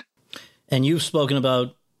happened. And you've spoken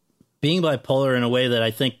about being bipolar in a way that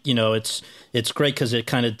I think, it's great because it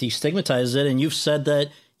kind of destigmatizes it. And you've said that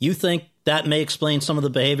you think that may explain some of the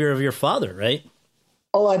behavior of your father, right?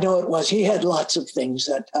 Oh, I know it was. He had lots of things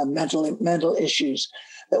that mental issues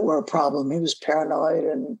that were a problem. He was paranoid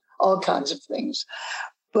and all kinds of things.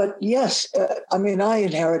 But yes, I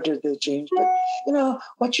inherited the genes, but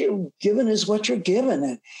what you're given is what you're given.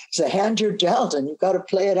 And it's a hand you're dealt and you've got to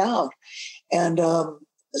play it out. And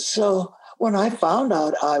so when I found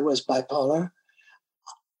out I was bipolar,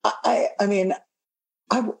 I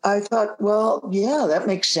thought, well, yeah, that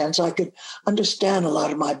makes sense. I could understand a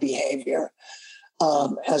lot of my behavior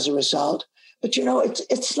as a result. But,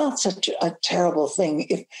 it's not such a terrible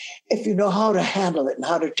thing if you know how to handle it and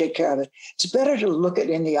how to take care of it. It's better to look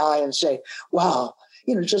it in the eye and say, wow,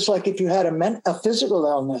 just like if you had a physical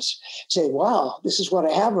illness, say, wow, this is what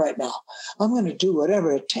I have right now. I'm going to do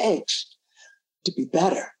whatever it takes to be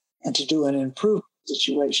better and to do an improved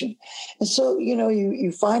situation. And so,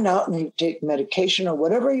 you find out and you take medication or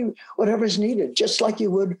whatever is needed, just like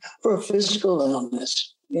you would for a physical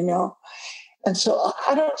illness, And so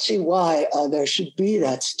I don't see why there should be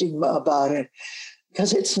that stigma about it,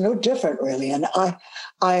 because it's no different really. And I've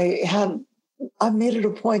made it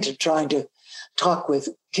a point of trying to talk with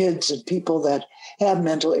kids and people that have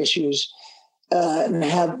mental issues and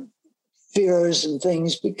have fears and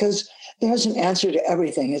things, because there's an answer to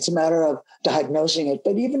everything. It's a matter of diagnosing it.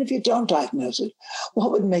 But even if you don't diagnose it,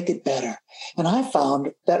 what would make it better? And I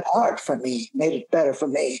found that art for me made it better for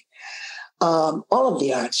me. All of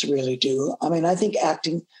the arts really do. I think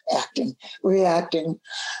acting, reacting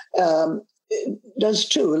does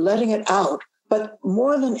too, letting it out. But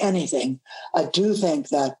more than anything, I do think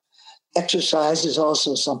that exercise is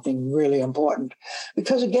also something really important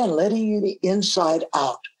because, again, letting you the inside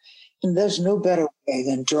out. And there's no better way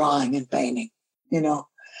than drawing and painting,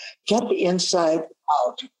 Get the inside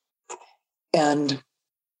out. And,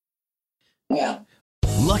 yeah.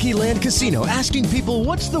 Lucky Land Casino, asking people,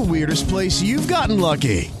 what's the weirdest place you've gotten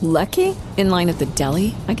lucky? Lucky? In line at the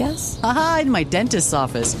deli, I guess? Aha, in my dentist's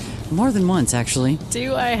office. More than once, actually.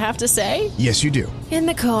 Do I have to say? Yes, you do. In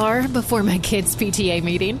the car before my kids' PTA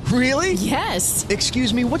meeting. Really? Yes.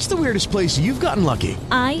 Excuse me, what's the weirdest place you've gotten lucky?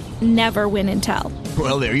 I never win and tell.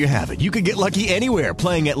 Well, there you have it. You can get lucky anywhere,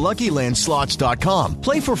 playing at LuckyLandSlots.com.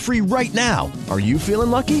 Play for free right now. Are you feeling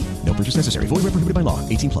lucky? No purchase necessary. Void where prohibited by law.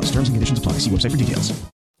 18+. Terms and conditions apply. See website for details.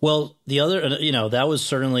 Well, the other, that was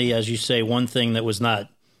certainly, as you say, one thing that was not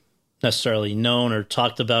necessarily known or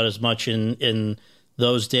talked about as much in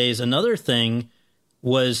those days. Another thing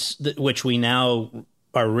was, which we now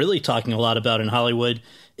are really talking a lot about in Hollywood,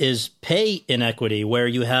 is pay inequity, where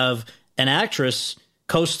you have an actress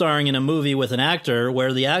co-starring in a movie with an actor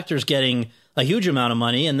where the actor's getting a huge amount of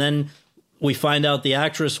money, and then we find out the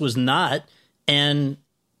actress was not, and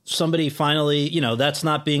somebody finally, that's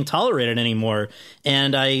not being tolerated anymore.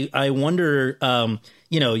 And I wonder,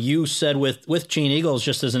 you said with Gene Eagles,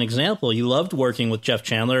 just as an example, you loved working with Jeff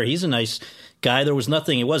Chandler. He's a nice guy. There was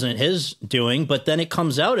nothing, it wasn't his doing, but then it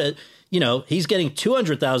comes out he's getting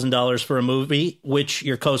 $200,000 for a movie, which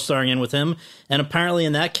you're co-starring in with him. And apparently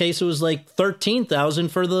in that case, it was like $13,000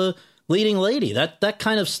 for the leading lady. That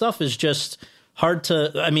kind of stuff is just hard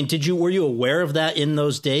to, were you aware of that in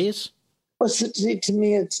those days? Well, see, to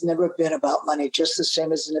me, it's never been about money, just the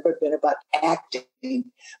same as it's never been about acting.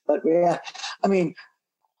 But yeah,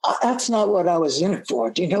 that's not what I was in it for.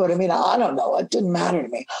 Do you know what I mean? I don't know. It didn't matter to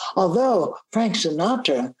me. Although Frank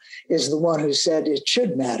Sinatra is the one who said it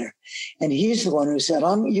should matter. And he's the one who said,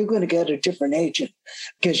 you're going to get a different agent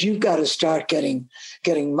because you've got to start getting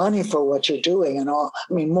money for what you're doing and all.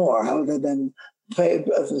 More other than pay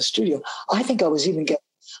of the studio. I think I was even getting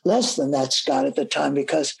less than that, Scott, at the time,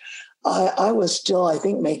 because I was still, I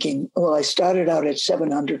think, I started out at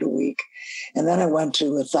 $700 a week, and then I went to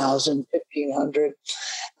 $1,000,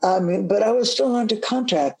 $1,500. But I was still under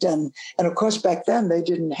contract. And of course, back then, they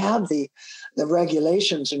didn't have the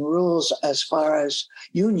regulations and rules as far as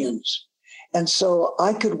unions. And so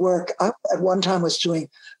I could work. I, at one time, was doing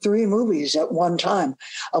 3 movies at one time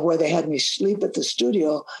where they had me sleep at the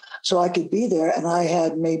studio so I could be there. And I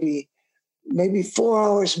had maybe 4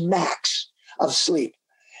 hours max of sleep.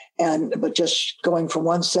 But just going from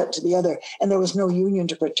one set to the other, and there was no union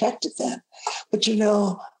to protect it then. But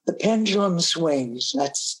the pendulum swings.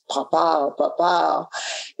 That's pa-pow, pa-pow.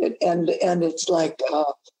 And it's like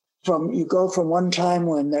you go from one time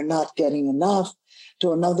when they're not getting enough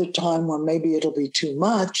to another time when maybe it'll be too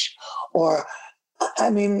much. Or,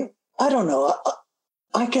 I don't know.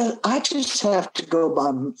 I just have to go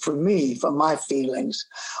by, for my feelings,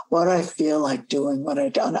 what I feel like doing, what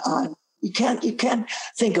I've done. You can't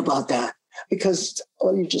think about that because,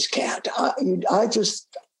 you just can't.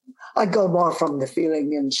 I go more from the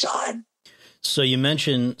feeling inside. So you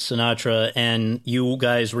mentioned Sinatra, and you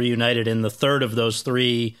guys reunited in the third of those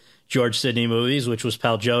 3 George Sidney movies, which was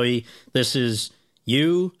Pal Joey. This is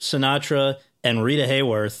you, Sinatra, and Rita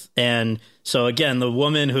Hayworth. And so again, the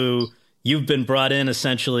woman who you've been brought in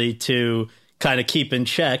essentially to kind of keep in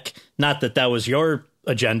check, not that was your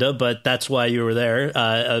agenda, but that's why you were there,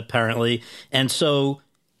 apparently. And so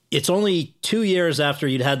it's only 2 years after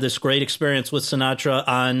you'd had this great experience with Sinatra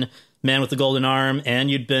on Man with the Golden Arm, and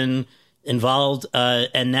you'd been involved,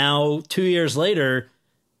 and now 2 years later,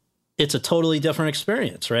 it's a totally different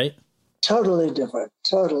experience, right? Totally different,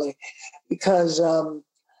 totally. Because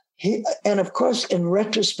and of course, in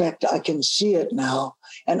retrospect, I can see it now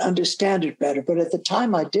and understand it better. But at the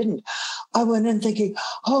time, I didn't. I went in thinking,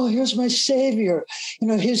 oh, here's my savior.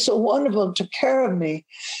 He's so wonderful, took care of me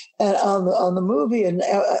and on the movie.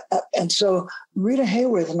 And so Rita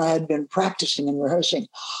Hayworth and I had been practicing and rehearsing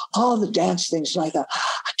all the dance things. And I thought,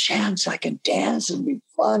 a chance I can dance and be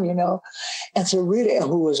fun, And so Rita,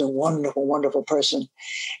 who was a wonderful, wonderful person,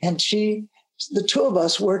 and the 2 of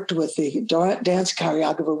us worked with the dance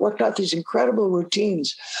choreographer, worked out these incredible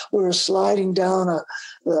routines. We were sliding down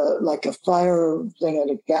like a fire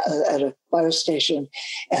thing at a fire station,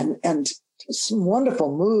 and some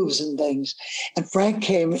wonderful moves and things. And Frank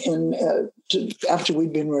came in after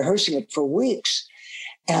we'd been rehearsing it for weeks,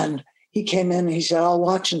 and he came in and he said, "I'll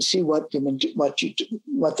watch and see what they're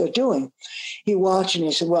doing." He watched and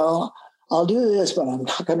he said, "Well, I'll do this, but I'm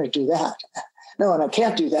not going to do that." No, and I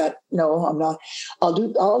can't do that. No, I'm not.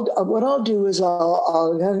 What I'll do is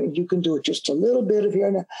you can do it just a little bit of here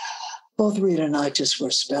and there. Both Rita and I just were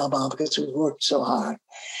spellbound because we worked so hard.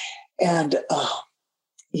 And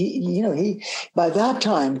he by that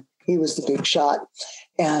time he was the big shot,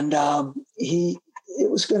 and it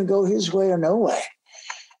was going to go his way or no way.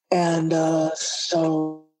 And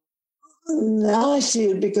so now I see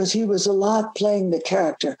it because he was a lot playing the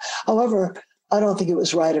character. However, I don't think it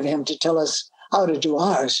was right of him to tell us how to do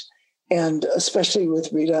ours, and especially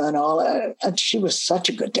with Rita and all. And she was such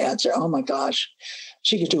a good dancer. Oh my gosh,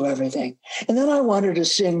 she could do everything. And then I wanted to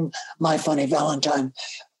sing My Funny Valentine.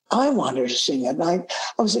 I wanted to sing it, and I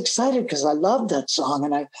was excited because I loved that song,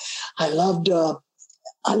 and I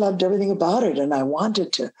loved everything about it, and I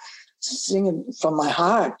wanted to sing it from my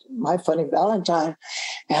heart, My Funny Valentine.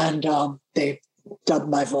 And they dub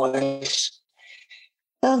my voice.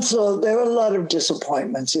 And so there were a lot of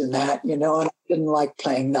disappointments in that, and I didn't like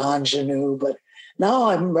playing the ingenue, but now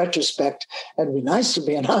in retrospect, it'd be nice to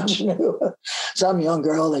be an ingenue. Some young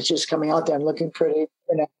girl that's just coming out there and looking pretty,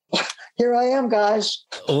 Here I am, guys.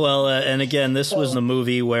 Well, and again, this was the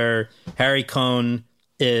movie where Harry Cohn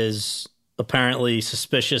is apparently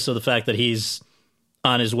suspicious of the fact that he's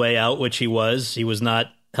on his way out, which he was. He was not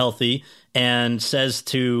healthy, and says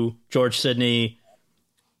to George Sidney,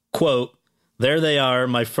 quote, "There they are,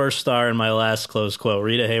 my first star and my last," close quote.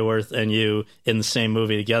 Rita Hayworth and you in the same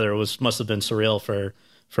movie together must have been surreal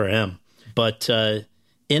for him. But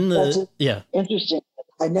interesting.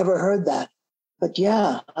 I never heard that. But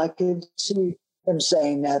yeah, I could see him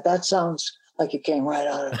saying that. That sounds like it came right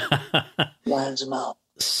out of Lion's mouth.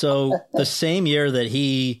 So the same year that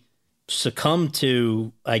he succumbed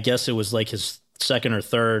to, I guess it was like his second or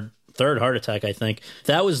third heart attack, I think.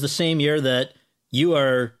 That was the same year that you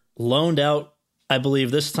are loaned out, I believe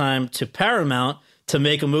this time, to Paramount to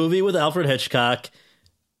make a movie with Alfred Hitchcock.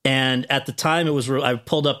 And at the time, I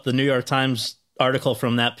pulled up the New York Times article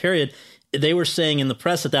from that period. They were saying in the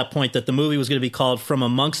press at that point that the movie was going to be called From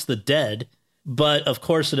Amongst the Dead. But of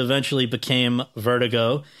course, it eventually became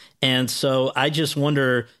Vertigo. And so I just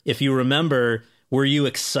wonder if you remember, were you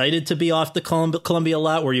excited to be off the Columbia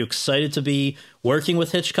lot? Were you excited to be working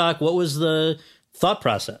with Hitchcock? What was the thought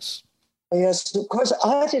process? Yes, of course.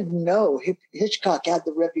 I didn't know Hitchcock had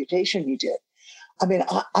the reputation he did. I mean,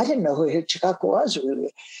 I didn't know who Hitchcock was,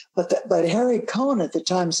 really. But Harry Cohn at the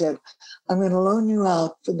time said, "I'm going to loan you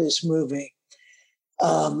out for this movie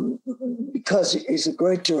because he's a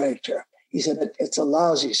great director." He said, "It's a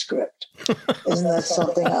lousy script." Isn't that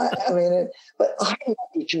something? But I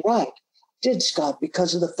think you're right. Did, Scott,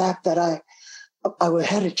 because of the fact that I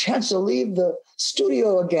had a chance to leave the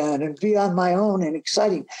studio again and be on my own and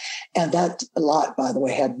exciting. And that lot, by the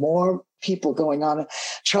way, had more people going on.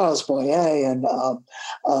 Charles Boyer and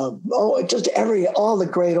just all the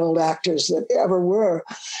great old actors that ever were.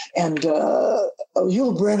 And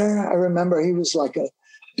Yul Brynner, I remember he was like a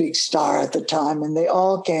big star at the time, and they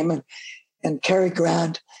all came and Cary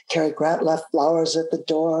Grant left flowers at the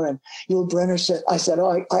door, and Yul Brynner said, I said, "Oh,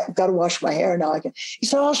 I got to wash my hair now." He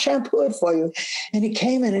said, "I'll shampoo it for you." And he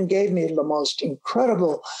came in and gave me the most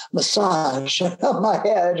incredible massage on my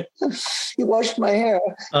head. He washed my hair.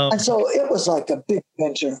 And so it was like a big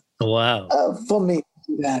venture. Wow. For me to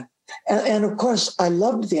do that. And of course, I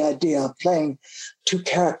loved the idea of playing two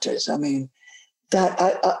characters. I mean, that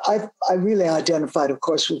I really identified, of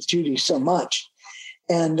course, with Judy so much.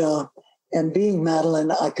 And being Madeline,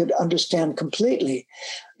 I could understand completely,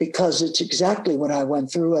 because it's exactly what I went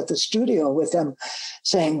through at the studio with them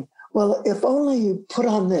saying, "Well, if only you put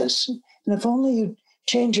on this, and if only you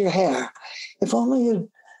change your hair, if only you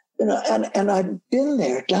and I've been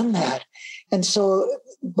there, done that." And so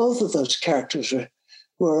both of those characters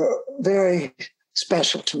were very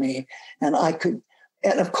special to me. And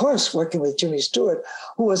of course, working with Jimmy Stewart,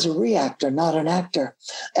 who was a reactor, not an actor,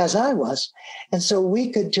 as I was. And so we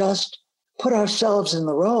could just put ourselves in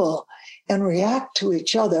the role and react to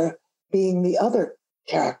each other being the other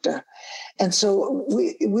character. And so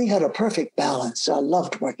we had a perfect balance. I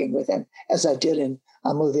loved working with him, as I did in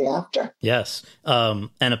A Movie After. Yes. And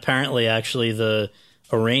apparently, actually, the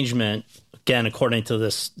arrangement, again, according to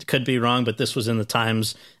this, could be wrong, but this was in the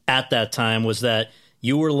Times at that time, was that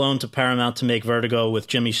you were loaned to Paramount to make Vertigo with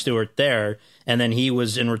Jimmy Stewart there, and then he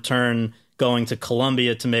was in return going to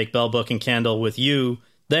Columbia to make Bell, Book, and Candle with you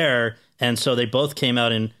there. And so they both came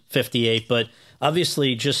out in 58, but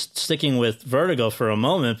obviously just sticking with Vertigo for a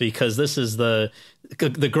moment, because this is the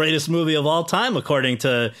greatest movie of all time, according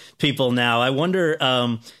to people now. I wonder,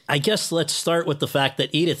 I guess let's start with the fact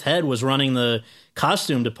that Edith Head was running the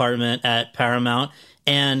costume department at Paramount.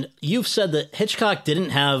 And you've said that Hitchcock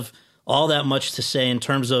didn't have all that much to say in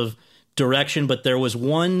terms of direction, but there was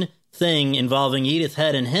one thing involving Edith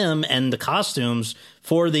Head and him and the costumes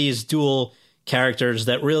for these dual characters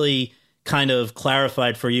that really kind of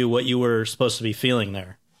clarified for you what you were supposed to be feeling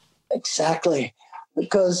there. Exactly.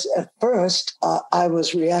 Because at first I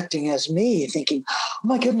was reacting as me, thinking, "Oh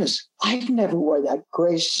my goodness, I never wore that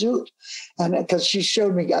gray suit." And because she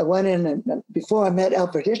showed me, I went in, and before I met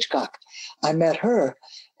Alfred Hitchcock, I met her,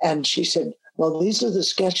 and she said, "Well, these are the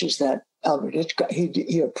sketches that Alfred Hitchcock,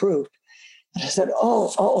 he approved." And I said,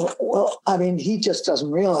 oh, well, I mean, he just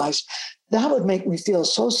doesn't realize that would make me feel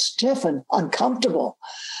so stiff and uncomfortable.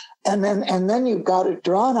 And then you've got it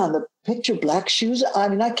drawn on the picture, black shoes. I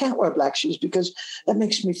mean, I can't wear black shoes because that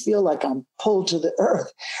makes me feel like I'm pulled to the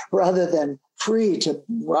earth rather than free to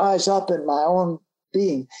rise up in my own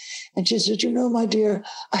being. And she said, my dear,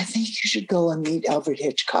 I think you should go and meet Alfred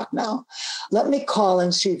Hitchcock now. Let me call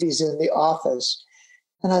and see if he's in the office.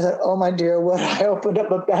 And I thought, oh, my dear, what? I opened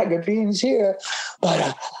up a bag of beans here.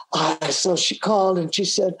 But so she called and she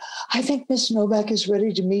said, I think Miss Novak is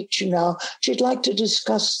ready to meet you now. She'd like to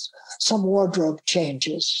discuss some wardrobe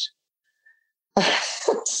changes.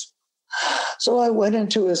 So I went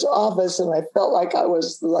into his office and I felt like I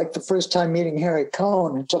was like the first time meeting Harry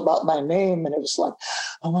Cohn. It's about my name. And it was like,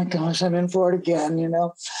 oh, my gosh, I'm in for it again,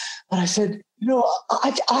 But I said,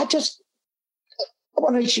 I just...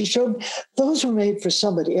 When she showed me, those were made for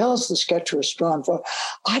somebody else, the sketch was drawn for.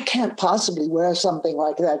 I can't possibly wear something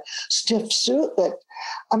like that stiff suit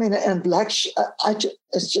and black.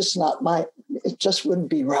 It's just not it just wouldn't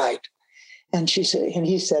be right. And he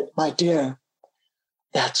said, my dear,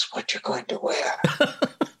 that's what you're going to wear.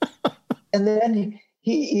 And then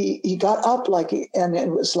he got up and it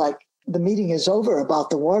was like, the meeting is over about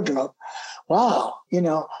the wardrobe. Wow,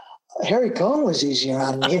 Harry Cohn was easier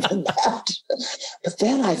on me than that. But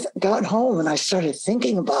then I got home and I started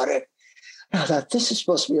thinking about it. And I thought, this is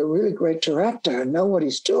supposed to be a really great director and know what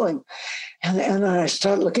he's doing. And then I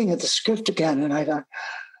started looking at the script again and I thought,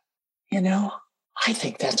 I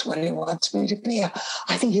think that's what he wants me to be.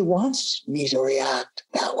 I think he wants me to react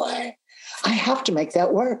that way. I have to make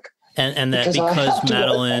that work. And that because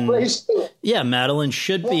Madeline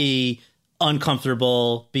should be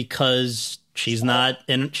uncomfortable because she's not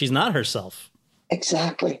herself.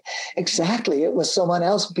 Exactly. It was someone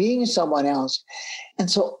else being someone else.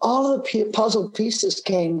 And so all of the puzzle pieces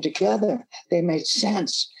came together. They made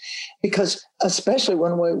sense because especially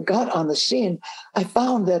when we got on the scene, I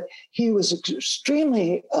found that he was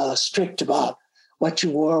extremely strict about what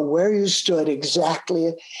you wore, where you stood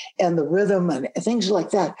exactly, and the rhythm and things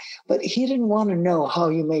like that. But he didn't want to know how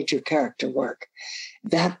you made your character work.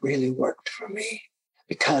 That really worked for me,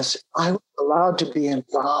 because I was allowed to be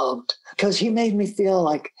involved, because he made me feel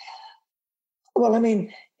like,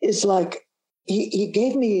 it's like he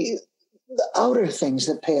gave me the outer things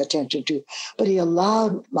that pay attention to, but he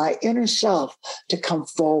allowed my inner self to come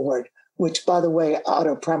forward, which, by the way,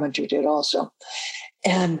 Otto Preminger did also.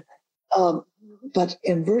 And, but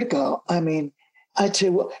in Vertigo, I'd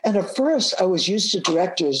say, and at first I was used to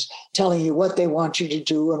directors telling you what they want you to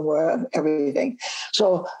do and where and everything.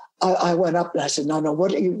 So I went up and I said, no,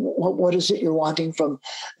 what is it you're wanting from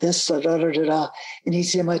this? Da, da, da, da. And he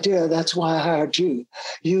said, my dear, that's why I hired you.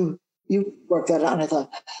 You work that out. And I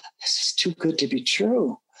thought, this is too good to be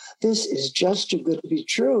true. This is just too good to be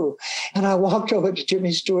true. And I walked over to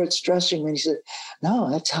Jimmy Stewart's dressing room and he said,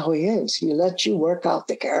 no, that's how he is. He lets you work out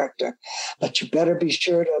the character, but you better be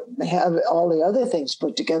sure to have all the other things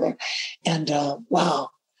put together. And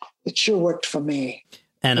wow, it sure worked for me.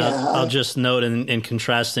 And I'll just note in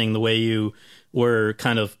contrasting the way you were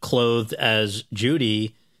kind of clothed as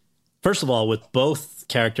Judy, first of all, with both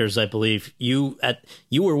characters, I believe you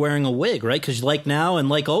were wearing a wig, right? Because like now and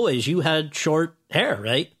like always, you had short hair,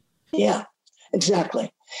 right? Yeah,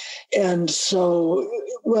 exactly. And so,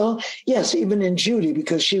 well, yes, even in Judy,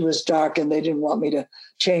 because she was dark and they didn't want me to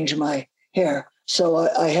change my hair. So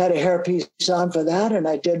I had a hairpiece on for that, and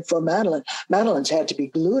I did for Madeline. Madeline's had to be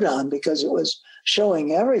glued on because it was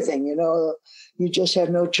showing everything, you just had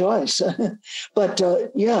no choice. But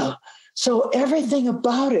yeah, so everything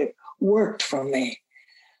about it worked for me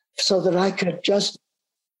so that I could just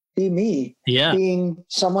be me, being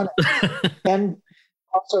someone and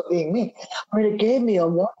also being me. It gave me a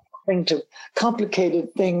wonderful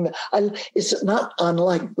complicated thing. It's not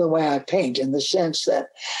unlike the way I paint in the sense that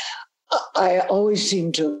I always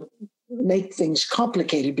seem to make things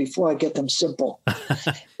complicated before I get them simple.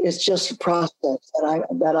 It's just a process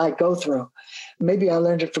that I go through. Maybe I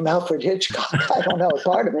learned it from Alfred Hitchcock. I don't know,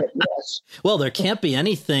 part of it, yes. Well, there can't be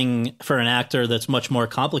anything for an actor that's much more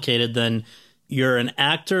complicated than you're an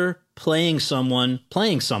actor playing someone.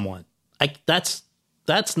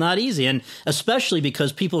 That's not easy. And especially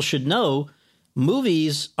because people should know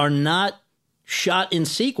movies are not shot in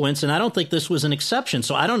sequence, and I don't think this was an exception.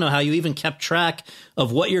 So I don't know how you even kept track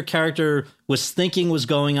of what your character was thinking was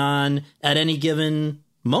going on at any given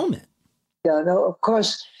moment. Yeah, no, of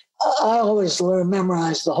course, I always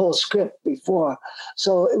memorize the whole script before,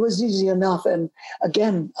 so it was easy enough. And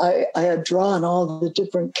again, I had drawn all the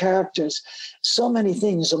different characters, so many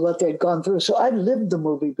things of what they'd gone through. So I lived the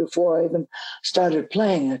movie before I even started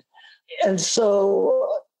playing it. And so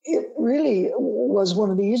it really was one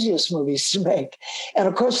of the easiest movies to make. And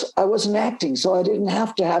of course, I wasn't acting, so I didn't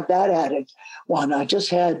have to have that added one. I just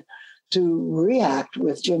had to react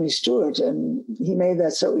with Jimmy Stewart, and he made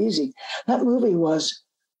that so easy. That movie was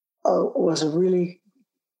a really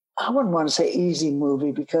I wouldn't want to say easy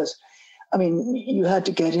movie because, I mean, you had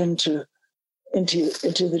to get into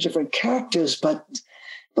the different characters, but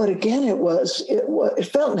again, it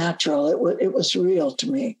felt natural. It was real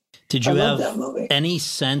to me. Did you have any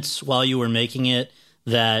sense while you were making it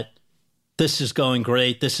that this is going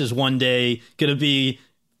great? This is one day going to be,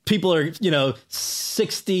 people are,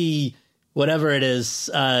 60, whatever it is,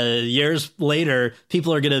 years later,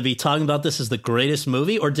 people are going to be talking about this as the greatest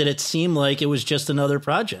movie? Or did it seem like it was just another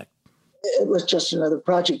project? It was just another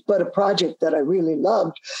project, but a project that I really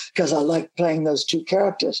loved because I liked playing those two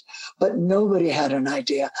characters. But nobody had an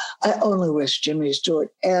idea. I only wish Jimmy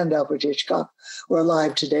Stewart and Alfred Hitchcock were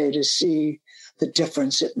alive today to see the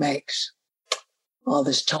difference it makes all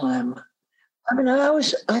this time. I mean, I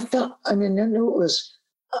knew it was,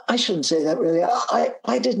 I shouldn't say that really.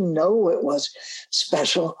 I didn't know it was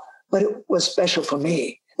special, but it was special for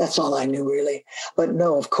me. That's all I knew, really. But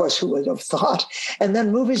no, of course, who would have thought? And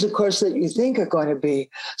then movies, of course, that you think are going to be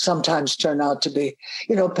sometimes turn out to be.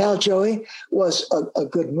 Pal Joey was a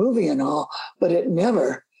good movie and all, but it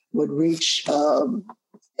never would reach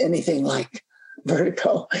anything like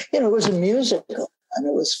Vertigo. It was a musical, and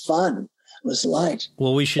it was fun. It was light.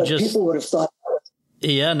 Well, people would have thought.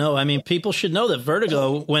 Yeah, no, I mean, people should know that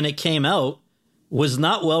Vertigo, when it came out, was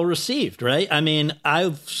not well received, right? I mean,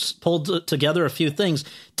 I've pulled together a few things.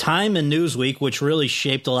 Time and Newsweek, which really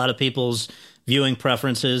shaped a lot of people's viewing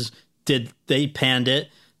preferences, they panned it.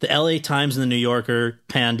 The LA Times and the New Yorker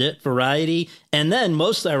panned it. Variety, and then,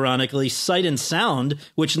 most ironically, Sight and Sound,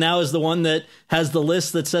 which now is the one that has the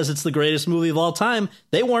list that says it's the greatest movie of all time,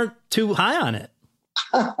 they weren't too high on it.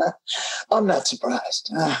 I'm not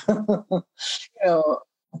surprised.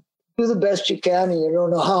 Do the best you can, and you don't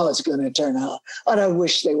know how it's going to turn out. And I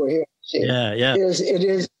wish they were here. Yeah. It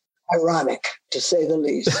is ironic, to say the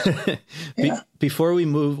least. Yeah. Before we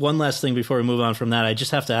move, one last thing before we move on from that, I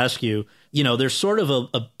just have to ask you, there's sort of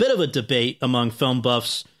a bit of a debate among film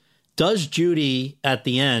buffs. Does Judy at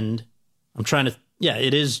the end,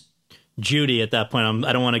 it is Judy at that point.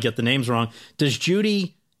 I don't want to get the names wrong. Does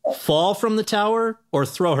Judy fall from the tower or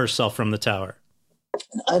throw herself from the tower?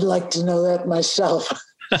 I'd like to know that myself.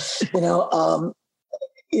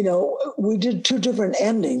 We did two different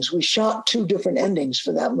endings. We shot two different endings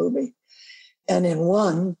for that movie. And in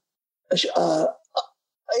one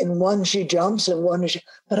she jumps and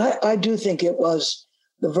but I do think it was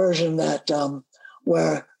the version that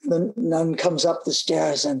where the nun comes up the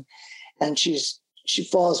stairs and she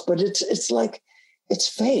falls, but it's like, it's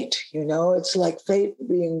fate, it's like fate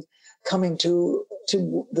coming to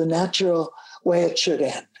the natural way it should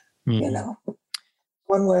end,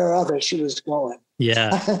 One way or other, she was going.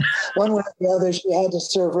 Yeah. One way or the other, she had to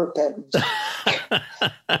serve her penance.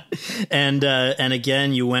 And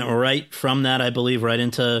again, you went right from that, I believe, right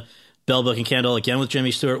into Bell, Book and Candle, again with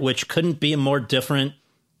Jimmy Stewart, which couldn't be a more different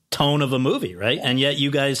tone of a movie, right? And yet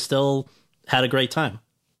you guys still had a great time.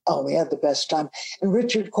 Oh, we had the best time. And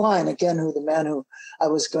Richard Quine, again, the man who I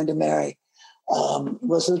was going to marry,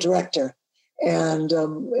 was the director. And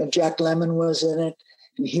Jack Lemmon was in it,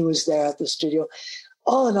 and he was there at the studio.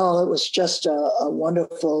 All in all, it was just a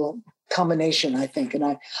wonderful combination, I think. And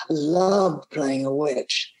I loved playing a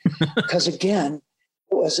witch because, again,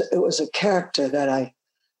 it was a character that I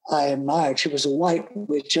admired. She was a white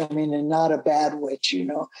witch, and not a bad witch,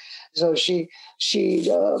 So she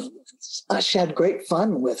had great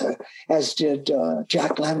fun with her, as did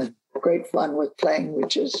Jack Lemmon. Great fun with playing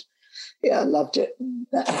witches. Yeah, I loved it.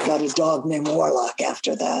 I got a dog named Warlock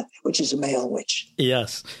after that, which is a male witch.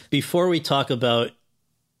 Yes. Before we talk about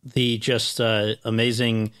the just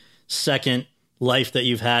amazing second life that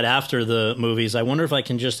you've had after the movies, I wonder if I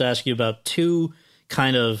can just ask you about two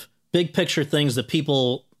kind of big picture things that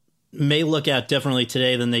people may look at differently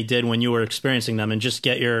today than they did when you were experiencing them, and just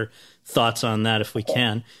get your thoughts on that if we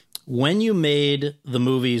can. When you made the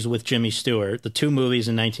movies with Jimmy Stewart, the two movies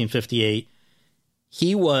in 1958,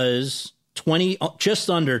 he was just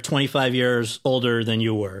under 25 years older than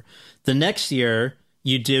you were. The next year,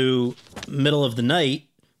 you do Middle of the Night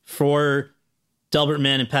for Delbert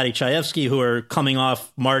Mann and Patty Chayefsky, who are coming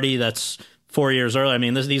off Marty. That's 4 years early. I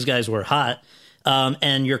mean, these guys were hot.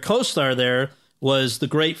 And your co-star there was the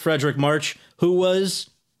great Frederick March, who was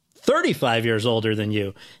 35 years older than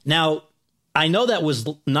you. Now, I know that was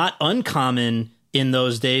not uncommon in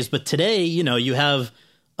those days, but today, you have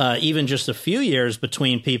even just a few years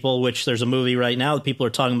between people, which there's a movie right now that people are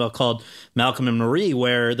talking about called Malcolm and Marie,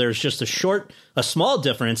 where there's just a small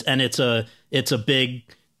difference, and it's a big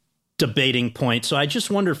debating point. So I just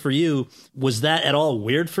wonder for you, was that at all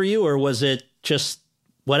weird for you, or was it just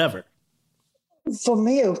whatever? For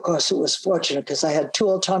me, of course, it was fortunate because I had two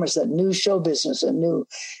old-timers that knew show business and knew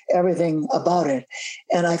everything about it.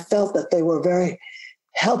 And I felt that they were very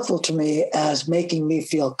helpful to me as making me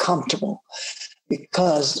feel comfortable.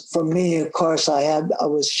 Because for me, of course, I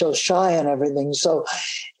was so shy and everything. So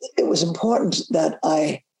it was important that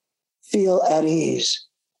I feel at ease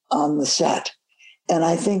on the set. And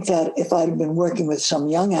I think that if I'd been working with some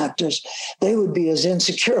young actors, they would be as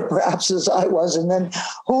insecure perhaps as I was. And then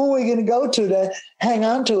who are we going to go to hang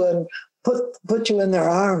on to and put you in their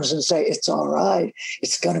arms and say, it's all right.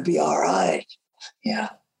 It's going to be all right. Yeah.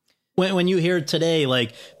 When you hear today,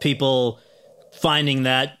 like people finding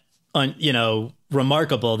that,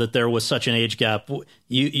 remarkable that there was such an age gap,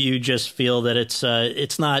 you just feel that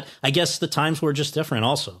it's not, I guess the times were just different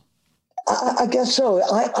also. I guess so.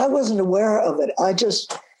 I wasn't aware of it.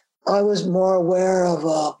 I was more aware of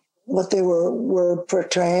what they were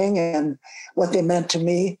portraying and what they meant to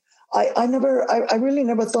me. I really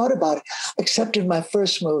never thought about it, except in my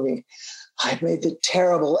first movie. I made the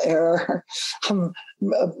terrible error.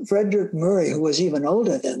 Frederick Murray, who was even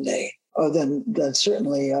older than than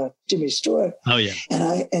certainly Jimmy Stewart. Oh yeah.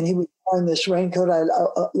 And he was wearing this raincoat.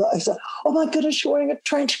 I said, "Oh my goodness, you're wearing a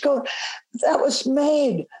trench coat. That was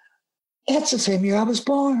made. That's the same year I was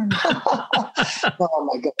born." Oh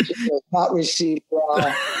my gosh, it was not received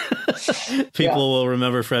well. People will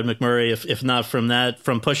remember Fred MacMurray, if not from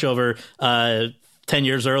Pushover. 10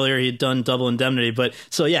 years earlier, he'd done Double Indemnity. But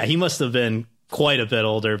so, yeah, he must have been quite a bit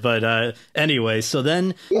older. But anyway, so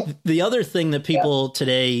then the other thing that people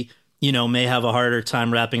today, may have a harder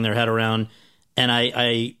time wrapping their head around, and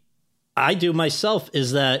I do myself,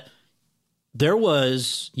 is that there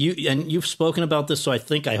was you've spoken about this, so I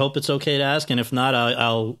hope it's okay to ask, and if not,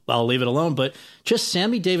 I'll leave it alone. But just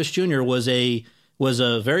Sammy Davis Jr. was a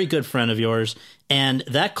very good friend of yours, and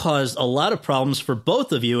that caused a lot of problems for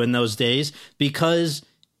both of you in those days because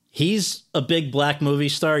he's a big black movie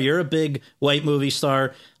star, you're a big white movie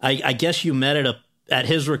star. I guess you met at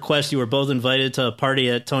his request. You were both invited to a party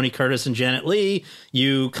at Tony Curtis and Janet Leigh.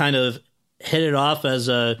 You kind of hit it off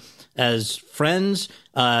as friends.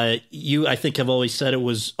 You, I think, have always said it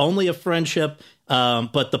was only a friendship,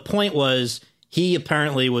 but the point was he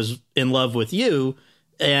apparently was in love with you,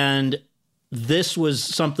 and this was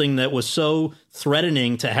something that was so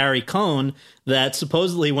threatening to Harry Cohn that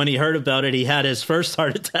supposedly when he heard about it, he had his first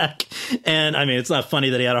heart attack. And I mean, it's not funny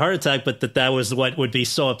that he had a heart attack, but that was what would be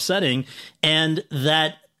so upsetting. And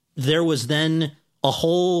that there was then a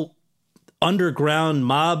whole underground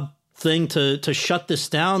mob thing to shut this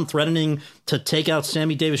down, threatening to take out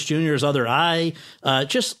Sammy Davis Jr.'s other eye,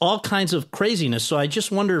 just all kinds of craziness. So I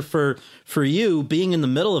just wonder for you being in the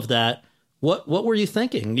middle of that, what were you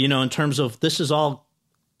thinking, in terms of this is all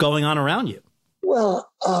going on around you?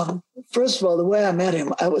 Well, first of all, the way I met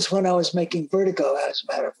him, I was when I was making Vertigo, as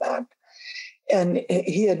a matter of fact. And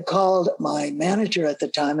he had called my manager at the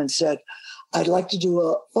time and said, "I'd like to do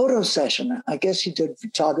a photo session." I guess he did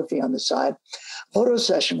photography on the side, photo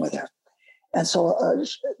session with her. And so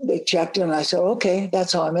they checked in, and I said, "Okay,"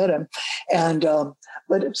 that's how I met him. And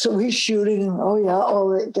but so he's shooting.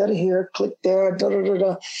 Get it here, click there. Da, da, da,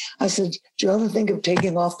 da. I said, "Do you ever think of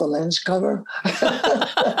taking off the lens cover?"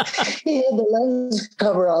 He had the lens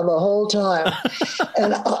cover on the whole time,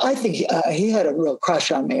 and I think he had a real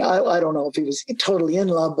crush on me. I don't know if he was totally in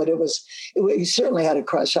love, but he certainly had a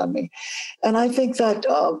crush on me, and I think that.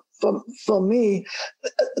 For me,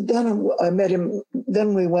 then I met him.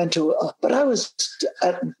 Then we went to, but I was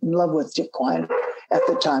in love with Dick Quine at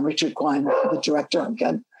the time, Richard Quine, the director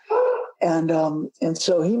again, and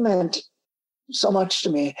so he meant so much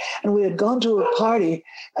to me. And we had gone to a party,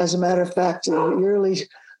 as a matter of fact, a yearly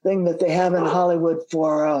thing that they have in Hollywood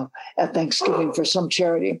for at Thanksgiving for some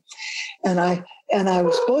charity, and I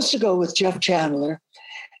was supposed to go with Jeff Chandler.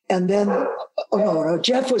 And then, no,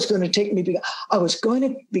 Jeff was going to take me. I was going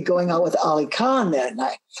to be going out with Ali Khan that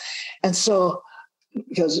night. And so,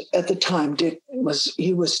 because at the time,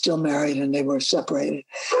 he was still married and they were separated.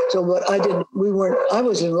 So what I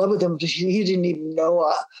was in love with him. He didn't even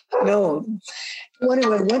know.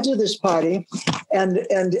 Anyway, went to this party and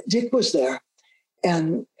Dick was there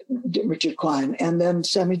and Richard Quine. And then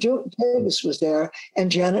Sammy Davis was there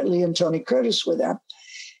and Janet Leigh and Tony Curtis were there.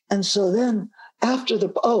 And so then,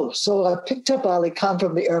 so I picked up Ali Khan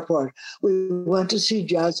from the airport. We went to see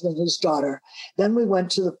Jasmine, his daughter. Then we went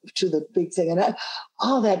to the big thing, and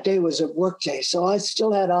all that day was a work day. So I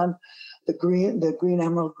still had on the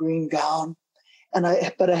emerald green gown,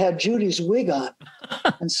 but I had Judy's wig on,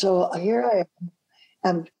 and so here I am,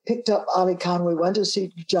 and picked up Ali Khan. We went to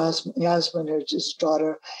see Jasmine, his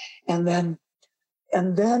daughter, and then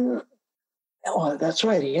Oh, that's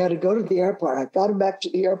right. He had to go to the airport. I got him back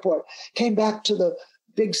to the airport, came back to the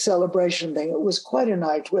big celebration thing. It was quite a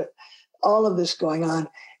night with all of this going on.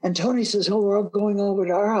 And Tony says, oh, we're all going over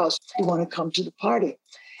to our house. You want to come to the party?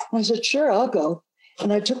 And I said, sure, I'll go.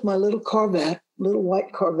 And I took my little Corvette, little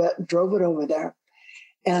white Corvette, and drove it over there.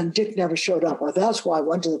 And Dick never showed up. Well, that's why I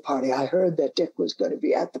went to the party. I heard that Dick was going to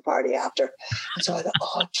be at the party after. And so I thought,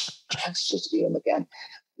 oh, chance to see him again.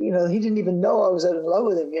 You know, he didn't even know I was in love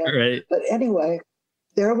with him yet. Right. But anyway,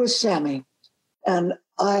 there was Sammy. And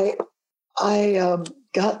I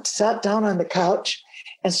sat down on the couch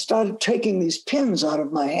and started taking these pins out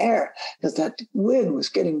of my hair because that wig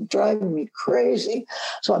was driving me crazy.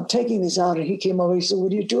 So I'm taking these out, and he came over. He said,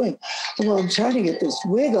 what are you doing? I said, well, I'm trying to get this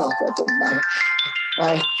wig off.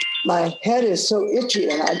 My head is so itchy,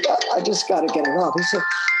 and I just got to get it off.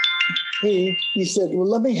 He said, well,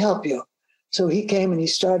 let me help you. So he came and he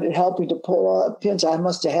started helping to pull all pins. I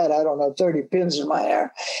must have had, 30 pins in my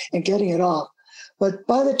hair and getting it off. But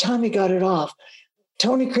by the time he got it off,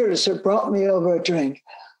 Tony Curtis had brought me over a drink.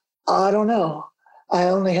 I don't know. I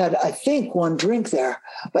only had, I think, one drink there,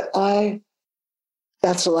 but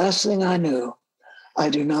that's the last thing I knew. I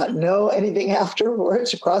do not know anything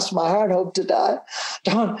afterwards. Across my heart, hope to die.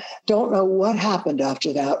 Don't know what happened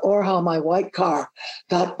after that or how my white car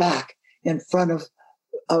got back in front of,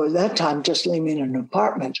 at that time, just living in an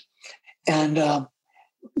apartment. And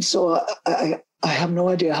so I have no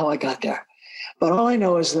idea how I got there. But all I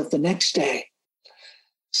know is that the next day,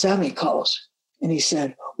 Sammy calls and he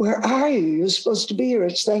said, where are you? You're supposed to be here.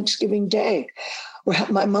 It's Thanksgiving Day.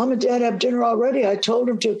 My mom and dad have dinner already. I told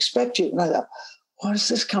them to expect you. And I thought, what is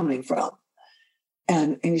this coming from?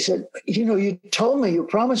 And he said, you told me, you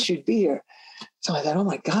promised you'd be here. So I thought, oh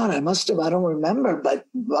my God, I must have, I don't remember, but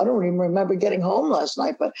I don't even remember getting home last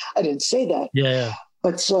night, but I didn't say that. Yeah.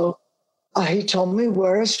 But so he told me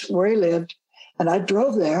where he lived, and I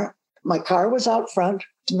drove there. My car was out front,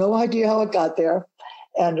 no idea how it got there.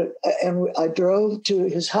 And I drove to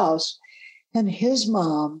his house, and his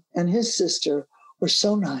mom and his sister were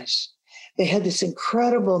so nice. They had this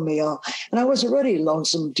incredible meal, and I was already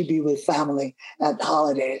lonesome to be with family at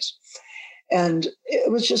holidays. And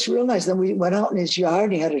it was just real nice. Then we went out in his yard,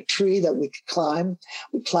 and he had a tree that we could climb.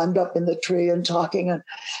 We climbed up in the tree and talking, and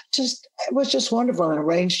it was just wonderful. And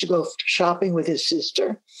arranged to go shopping with his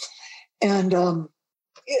sister. And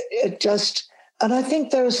and I think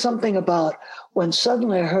there was something about when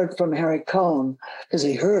suddenly I heard from Harry Cohn, because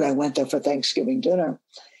he heard I went there for Thanksgiving dinner.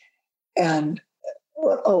 And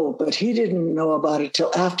but he didn't know about it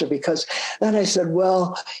till after, because then I said,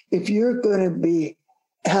 well, if you're going to be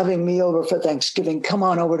having me over for Thanksgiving, come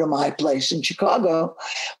on over to my place in Chicago.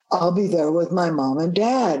 I'll be there with my mom and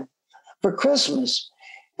dad for Christmas.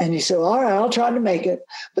 And he said, all right, I'll try to make it.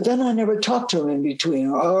 But then I never talked to him in between,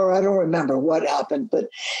 or I don't remember what happened. But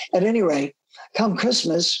at any rate, come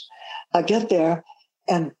Christmas, I get there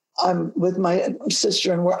and I'm with my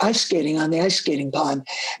sister and we're ice skating on the ice skating pond.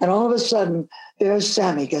 And all of a sudden, there's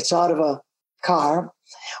Sammy gets out of a car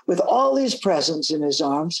with all these presents in his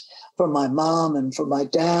arms for my mom and for my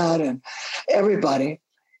dad and everybody.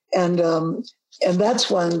 And that's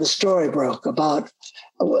when the story broke about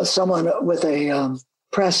someone with a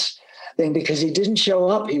press thing, because he didn't show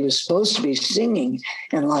up. He was supposed to be singing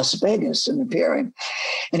in Las Vegas and appearing,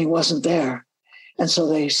 and he wasn't there. And so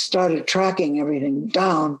they started tracking everything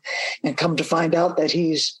down and come to find out that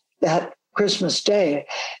he's that Christmas Day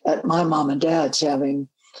at my mom and dad's having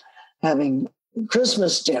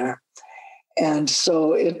Christmas dinner. And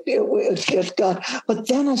so it got, but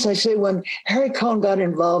then, as I say, when Harry Cohn got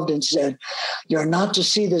involved and said, you're not to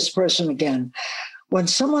see this person again, when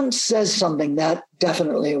someone says something that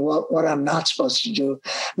definitely what I'm not supposed to do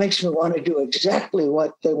makes me want to do exactly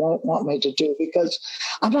what they won't want me to do, because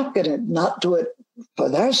I'm not going to not do it for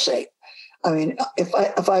their sake. I mean, if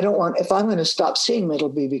I'm going to stop seeing him, it'll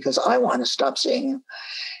be because I want to stop seeing him.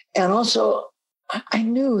 And also, I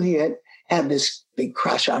knew he had this big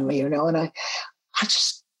crush on me, and I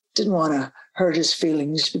just didn't want to hurt his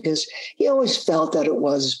feelings, because he always felt that it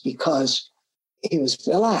was because he was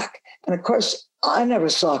black. And of course, I never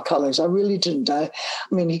saw colors. I really didn't. I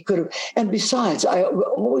mean, he could have. And besides, I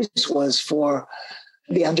always was for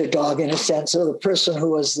the underdog, in a sense, or the person who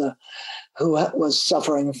was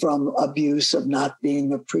suffering from abuse, of not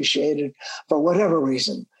being appreciated for whatever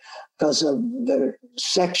reason, because of their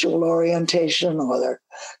sexual orientation or their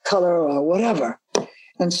color or whatever.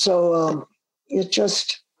 And so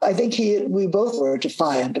I think we both were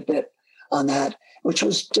defiant a bit on that, which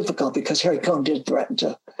was difficult because Harry Cohn did threaten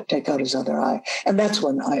to take out his other eye. And that's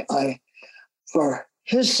when I for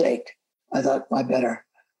his sake, I thought I better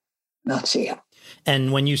not see him.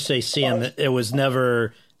 And when you say see him, it was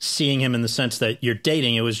never seeing him in the sense that you're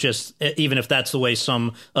dating. It was just, even if that's the way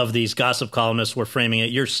some of these gossip columnists were framing it,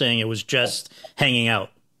 you're saying it was just hanging out.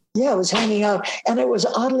 Yeah, it was hanging out. And it was,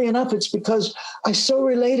 oddly enough, it's because I so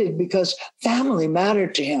related, because family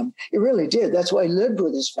mattered to him. It really did. That's why he lived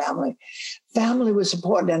with his family. Family was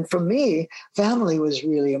important. And for me, family was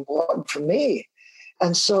really important for me.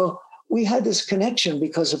 And so we had this connection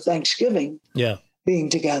because of Thanksgiving being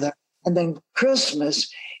together, and then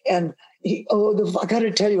Christmas. And I got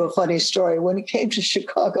to tell you a funny story. When he came to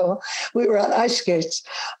Chicago, we were on ice skates.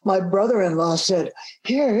 My brother-in-law said,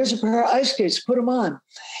 here's a pair of ice skates, put them on,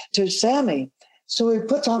 to Sammy. So he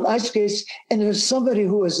puts on ice skates, and there's somebody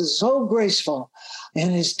who was so graceful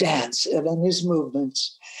in his dance and in his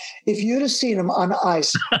movements. If you'd have seen him on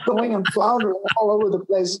ice, going and floundering all over the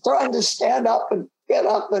place, trying to stand up and get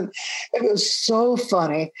up, and it was so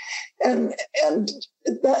funny. And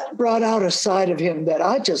that brought out a side of him that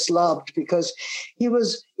I just loved, because he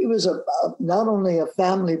was not only a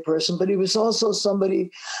family person, but he was also somebody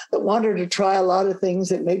that wanted to try a lot of things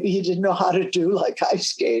that maybe he didn't know how to do, like ice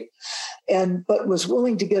skate, but was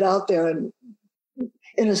willing to get out there and,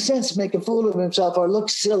 in a sense, make a fool of himself or look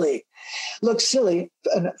silly.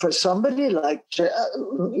 And for somebody like,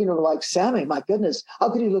 like Sammy, my goodness, how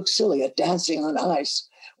could he look silly at dancing on ice?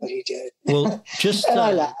 But he did. Well, just and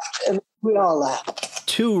I laughed, and we all laughed.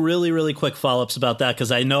 Two really, really quick follow-ups about that,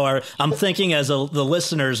 because I know I'm thinking as the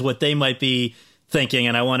listeners what they might be thinking,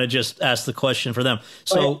 and I want to just ask the question for them.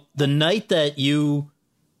 So the night that you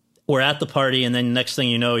were at the party, and then next thing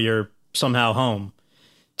you know, you're somehow home,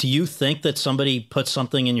 do you think that somebody put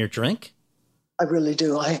something in your drink? I really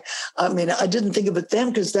do. I mean, I didn't think of it then,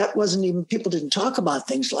 because that wasn't even, people didn't talk about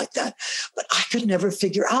things like that. But I could never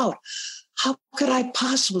figure out, how could I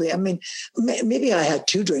possibly? I mean, maybe I had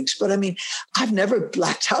 2 drinks, but I mean, I've never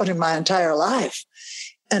blacked out in my entire life.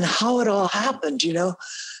 And how it all happened,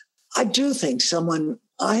 I do think someone,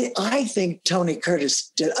 I think Tony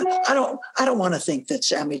Curtis did. I don't want to think that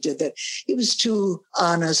Sammy did that. He was too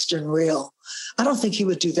honest and real. I don't think he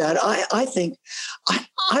would do that. I think,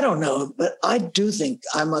 I don't know, but I do think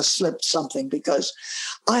I must have slipped something, because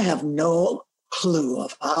I have no clue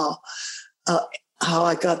of how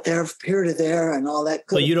I got there, here to there, and all that.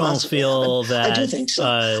 But you don't feel that... I do think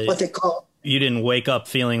so. What they call... You didn't wake up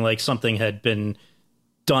feeling like something had been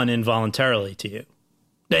done involuntarily to you,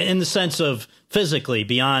 in the sense of physically,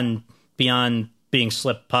 beyond being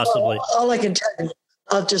slipped, possibly. Well, all I can tell you,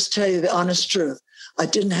 I'll just tell you the honest truth. I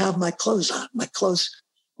didn't have my clothes on. My clothes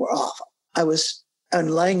were off. I was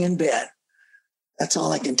laying in bed. That's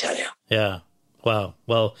all I can tell you. Yeah. Wow.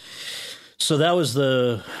 Well, so that was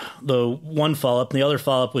the one follow-up. And the other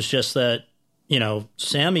follow-up was just that,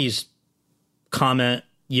 Sammy's comment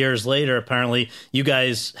years later, apparently you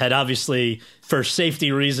guys had, obviously for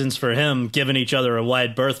safety reasons for him, given each other a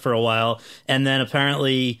wide berth for a while. And then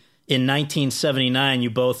apparently in 1979, you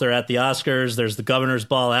both are at the Oscars. There's the Governor's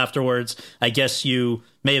Ball afterwards. I guess you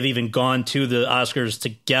may have even gone to the Oscars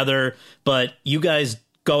together, but you guys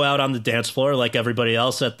go out on the dance floor like everybody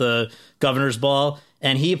else at the Governor's Ball.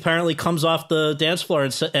 And he apparently comes off the dance floor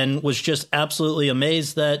and was just absolutely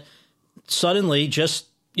amazed that suddenly, just,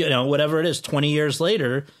 whatever it is, 20 years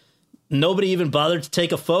later, nobody even bothered to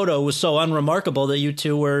take a photo. It was so unremarkable that you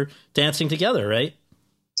two were dancing together, right?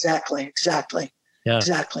 Exactly. Yeah.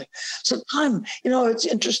 Exactly. So time, it's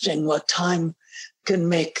interesting what time can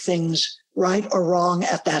make things right or wrong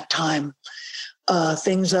at that time.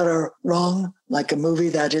 Things that are wrong, like a movie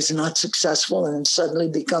that is not successful and suddenly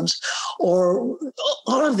becomes, or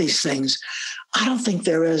all of these things. I don't think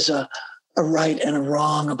there is a right and a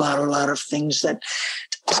wrong about a lot of things that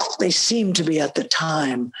they seem to be at the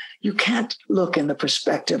time. You can't look in the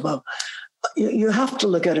perspective of, you have to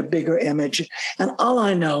look at a bigger image. And all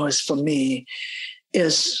I know is, for me,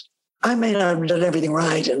 is I may not have done everything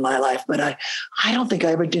right in my life, but I don't think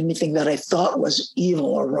I ever did anything that I thought was evil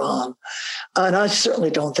or wrong. And I certainly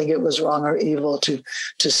don't think it was wrong or evil to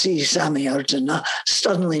see Sammy, or to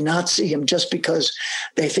suddenly not see him just because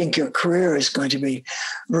they think your career is going to be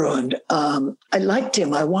ruined. I liked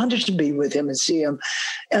him. I wanted to be with him and see him.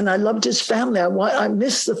 And I loved his family. I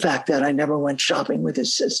miss the fact that I never went shopping with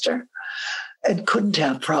his sister, and couldn't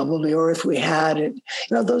have probably, or if we had it,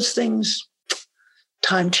 those things.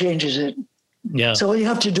 Time changes it. Yeah. So all you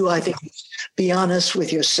have to do, I think, is be honest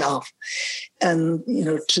with yourself, and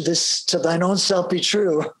to thine own self be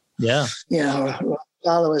true. Yeah.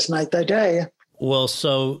 Follow us night by day. Well,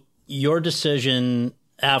 so your decision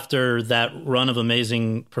after that run of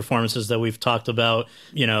amazing performances that we've talked about,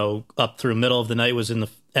 up through middle of the night, was in the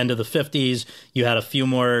end of the 50s. You had a few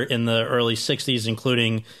more in the early 60s,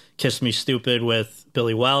 including Kiss Me Stupid with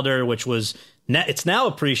Billy Wilder, which was it's now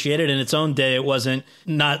appreciated in its own day. It wasn't,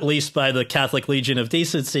 not least by the Catholic Legion of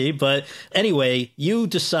Decency. But anyway, you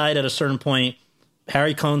decide at a certain point,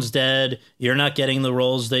 Harry Cohn's dead. You're not getting the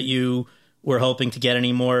roles that you were hoping to get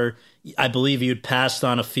anymore. I believe you'd passed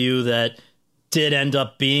on a few that did end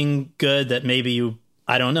up being good that maybe you,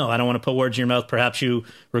 I don't know. I don't want to put words in your mouth. Perhaps you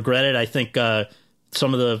regret it. I think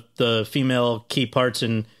some of the female key parts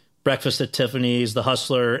in Breakfast at Tiffany's, The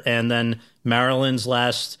Hustler, and then Marilyn's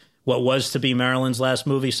last, what was to be Marilyn's last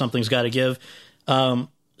movie, Something's Gotta Give.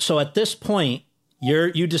 So at this point,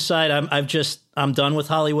 you decide I'm done with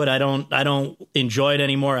Hollywood. I don't enjoy it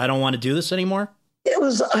anymore. I don't want to do this anymore.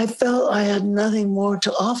 I felt I had nothing more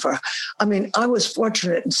to offer. I mean, I was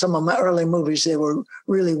fortunate in some of my early movies. They were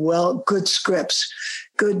really good scripts,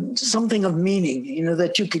 good, something of meaning,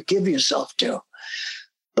 that you could give yourself to.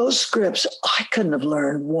 Those scripts, I couldn't have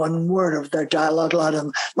learned one word of their dialogue. A lot of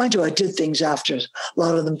them, mind you, I did things after a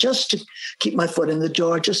lot of them just to keep my foot in the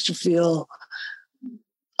door, just to feel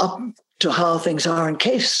up to how things are in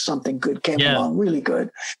case something good came along, really good.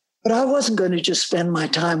 But I wasn't going to just spend my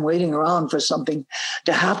time waiting around for something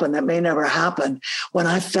to happen that may never happen when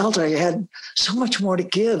I felt I had so much more to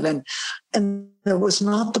give. And there was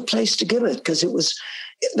not the place to give it because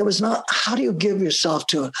there was not, how do you give yourself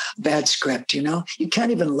to a bad script, You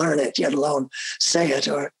can't even learn it, yet alone say it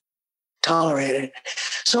or tolerate it.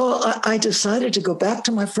 So I decided to go back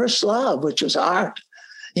to my first love, which was art.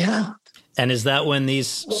 Yeah. And is that when these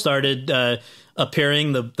started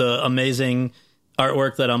appearing, the amazing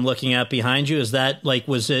artwork that I'm looking at behind you? Is that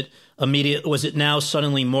was it immediate? Was it now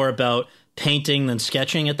suddenly more about painting than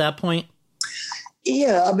sketching at that point?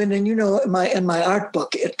 Yeah, I mean, and in my art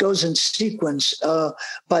book, it goes in sequence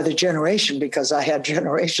by the generation because I had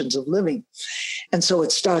generations of living. And so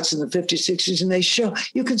it starts in the 50s, 60s, and they show,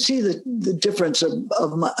 you can see the difference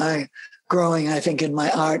of my growing, I think, in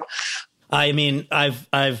my art. I mean,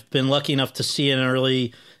 I've been lucky enough to see an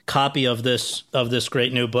early copy of this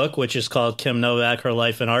great new book, which is called Kim Novak, Her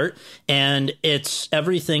Life and Art. And it's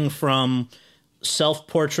everything from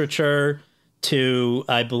self-portraiture to,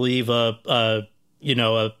 I believe, a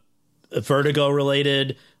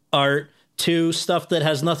Vertigo-related art to stuff that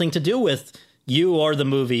has nothing to do with you or the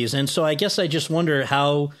movies. And so I guess I just wonder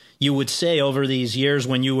how you would say over these years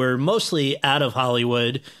when you were mostly out of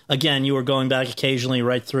Hollywood, again, you were going back occasionally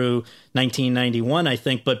right through 1991, I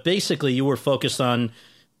think, but basically you were focused on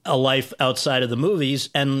a life outside of the movies.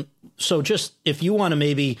 And so just if you want to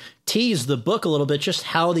maybe tease the book a little bit, just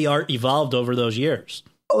how the art evolved over those years.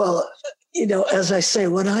 Well, as I say,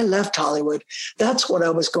 when I left Hollywood, that's what I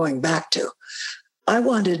was going back to. I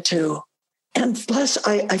wanted to, and plus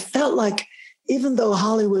I felt like even though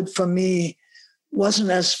Hollywood for me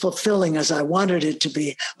wasn't as fulfilling as I wanted it to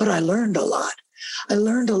be, but I learned a lot. I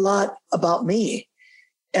learned a lot about me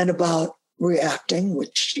and about reacting,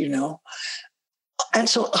 which, and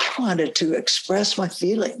so I wanted to express my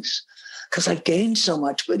feelings because I gained so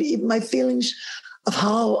much, but even my feelings of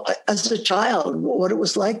how, as a child, what it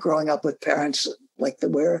was like growing up with parents like they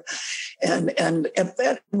were, and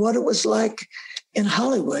what it was like in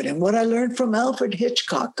Hollywood, and what I learned from Alfred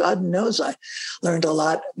Hitchcock. God knows I learned a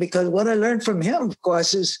lot because what I learned from him, of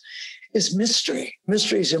course, is mystery.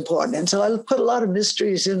 Mystery is important, and so I put a lot of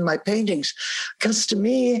mysteries in my paintings because to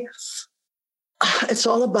me, it's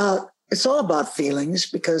all about feelings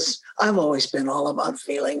because I've always been all about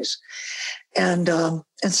feelings. And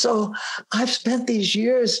so I've spent these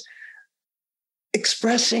years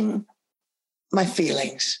expressing my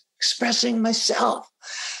feelings, expressing myself,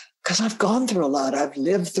 because I've gone through a lot. I've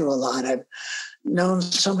lived through a lot. I've known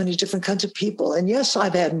so many different kinds of people. And yes,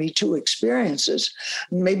 I've had Me Too experiences,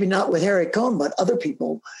 maybe not with Harry Cohn, but other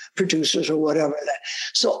people, producers or whatever.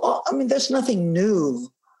 So, I mean, there's nothing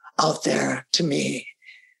new out there to me,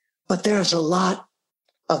 but there's a lot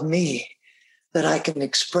of me that I can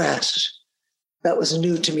express that was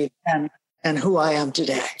new to me then and who I am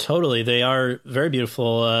today. Totally. They are very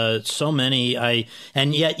beautiful. So many.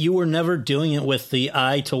 And yet you were never doing it with the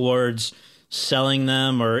eye towards selling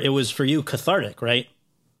them, or it was for you cathartic, right?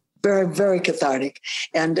 Very, very cathartic.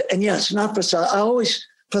 And yes, not for sale.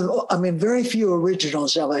 Very few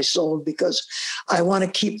originals have I sold because I want to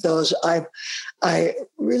keep those. I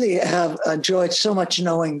really have enjoyed so much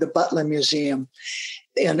knowing the Butler Museum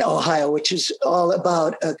in Ohio, which is all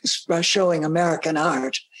about showing American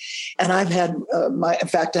art. And I've had in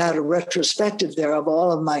fact, I had a retrospective there of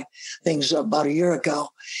all of my things about a year ago.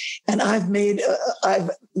 And I've made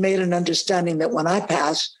an understanding that when I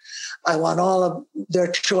pass, I want all of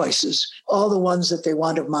their choices, all the ones that they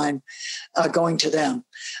want of mine, going to them.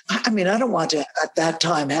 I mean, I don't want to, at that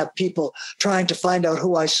time, have people trying to find out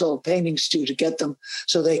who I sold paintings to get them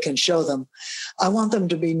so they can show them. I want them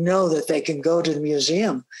to know that they can go to the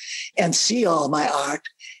museum and see all my art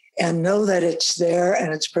and know that it's there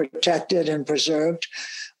and it's protected and preserved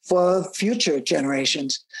for future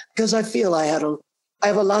generations. Because I feel I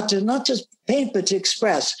have a lot to not just paint, but to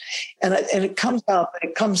express. And it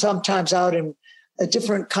comes sometimes out in a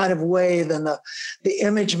different kind of way than the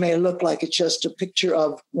image may look like it's just a picture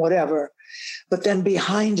of whatever. But then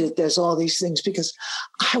behind it, there's all these things, because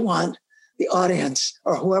I want the audience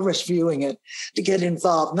or whoever's viewing it to get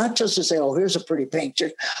involved, not just to say, oh, here's a pretty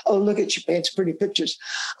picture. Oh, look at you paints pretty pictures.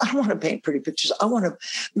 I don't want to paint pretty pictures. I want to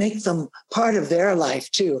make them part of their life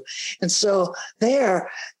too. And so they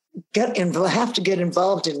have to get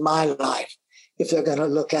involved in my life if they're going to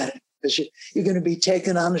look at it, because you're going to be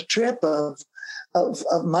taken on a trip of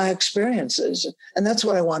my experiences. And that's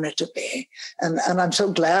what I want it to be. And I'm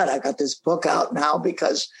so glad I got this book out now,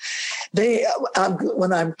 because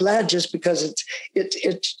I'm glad just because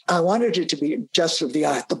I wanted it to be just of the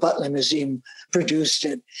art. The Butler Museum produced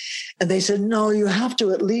it. And they said, no, you have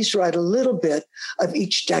to at least write a little bit of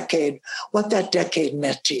each decade, what that decade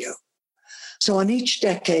meant to you. So on each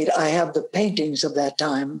decade, I have the paintings of that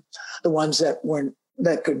time, the ones that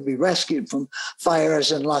could be rescued from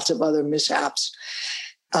fires and lots of other mishaps.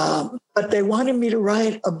 But they wanted me to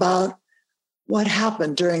write about what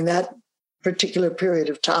happened during that particular period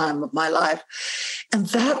of time of my life. And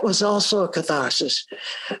that was also a catharsis,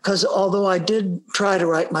 because although I did try to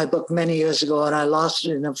write my book many years ago and I lost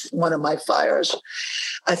it in one of my fires,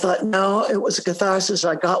 I thought, no, it was a catharsis.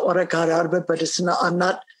 I got what I got out of it, but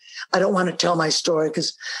I don't want to tell my story,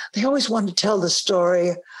 because they always want to tell the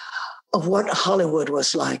story of what Hollywood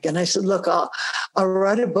was like. And I said, look, I'll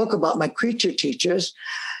write a book about my creature teachers,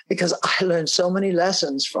 because I learned so many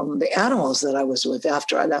lessons from the animals that I was with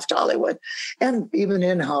after I left Hollywood, and even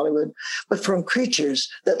in Hollywood, but from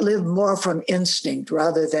creatures that live more from instinct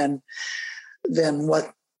rather than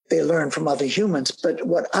what they learn from other humans. But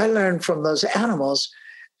what I learned from those animals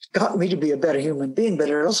got me to be a better human being, but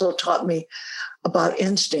it also taught me about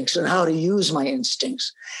instincts and how to use my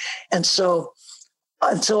instincts. And so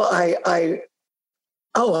as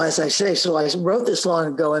I say, so I wrote this long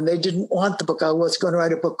ago, and they didn't want the book. I was going to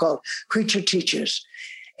write a book called Creature Teachers.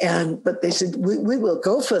 But they said, we will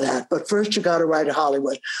go for that, but first you got to write a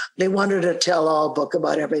Hollywood. They wanted a tell-all book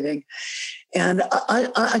about everything. And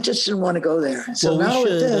I just didn't want to go there. So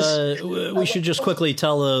we should just quickly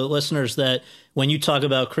tell the listeners that when you talk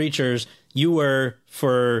about creatures, you were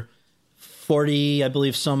for 40, I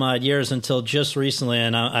believe, some odd years until just recently,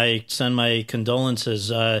 and I send my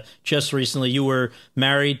condolences. Just recently, you were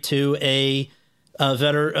married to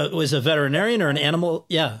was a veterinarian or an animal?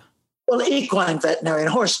 Yeah. Well, equine veterinarian,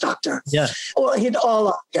 horse doctor. Yeah. Well, he'd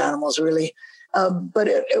all animals, really. But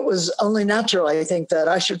it was only natural, I think, that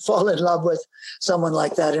I should fall in love with someone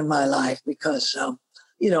like that in my life, because,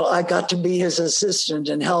 I got to be his assistant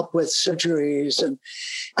and help with surgeries. And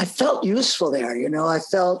I felt useful there. I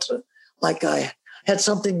felt like I had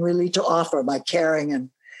something really to offer by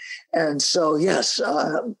caring. And so, yes.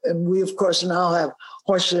 And we, of course, now have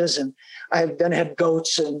horses, and I've then had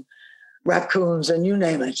goats and raccoons and you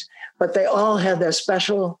name it. But they all had their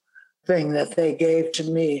special thing that they gave to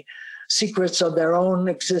me, secrets of their own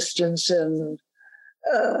existence, and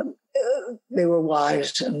they were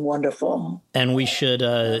wise and wonderful. And we should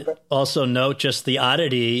also note just the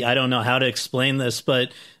oddity. I don't know how to explain this,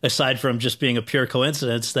 but aside from just being a pure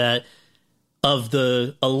coincidence, that of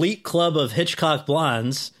the elite club of Hitchcock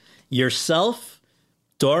blondes, yourself,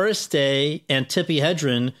 Doris Day, and Tippi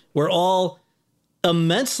Hedren were all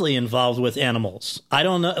immensely involved with animals. I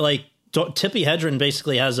don't know, like Tippi Hedren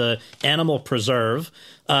basically has a animal preserve.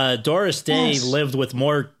 Doris Day lived with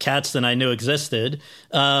more cats than I knew existed.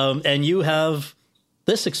 And you have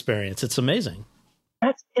this experience. It's amazing.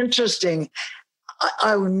 That's interesting.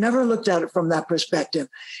 I never looked at it from that perspective.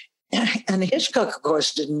 And Hitchcock, of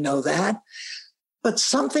course, didn't know that. But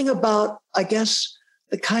something about, I guess,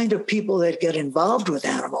 the kind of people that get involved with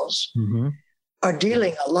animals are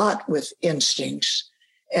dealing a lot with instincts.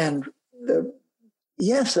 And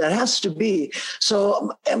yes, that has to be.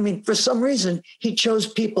 So, I mean, for some reason, he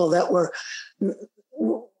chose people that were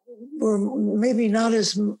maybe not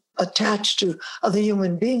as attached to other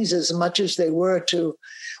human beings as much as they were to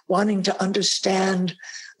wanting to understand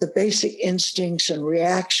the basic instincts and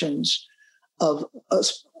reactions of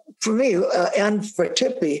us. For me, and for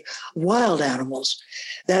Tippi, wild animals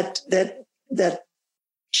that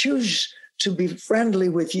choose to be friendly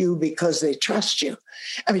with you because they trust you.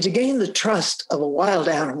 I mean, to gain the trust of a wild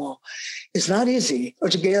animal is not easy, or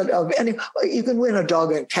to gain of any. You can win a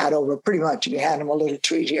dog and cat over pretty much if you hand them a little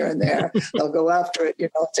treat here and there. They'll go after it, and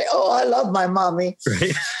say, "Oh, I love my mommy."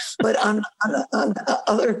 Right. But on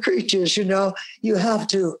other creatures, you have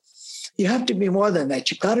to be more than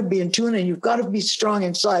that. You've got to be in tune, and you've got to be strong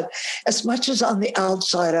inside. As much as on the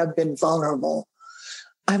outside I've been vulnerable,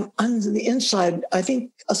 I'm on the inside, I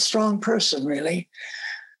think, a strong person, really,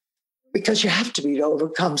 because you have to be to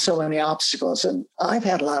overcome so many obstacles. And I've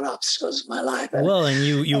had a lot of obstacles in my life. Well, and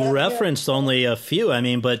you referenced only a few. I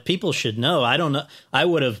mean, but people should know. I don't know. I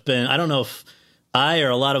don't know if I or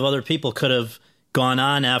a lot of other people could have gone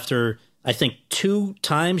on after, I think, 2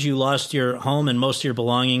 times you lost your home and most of your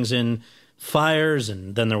belongings in fires.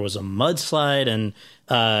 And then there was a mudslide and,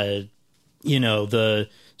 the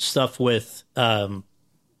stuff with,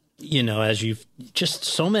 as you've just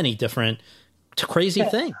so many different crazy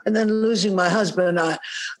things. And then losing my husband,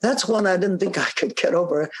 that's one I didn't think I could get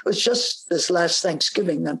over. It was just this last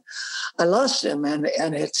Thanksgiving that I lost him, and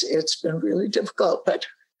it's been really difficult. But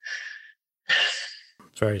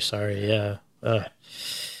very sorry, yeah. But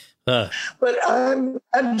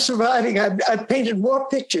I'm surviving. I've painted more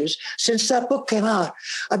pictures since that book came out.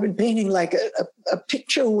 I've been painting like a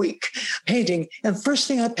picture a week, painting. And first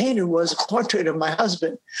thing I painted was a portrait of my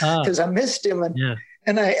husband because I missed him.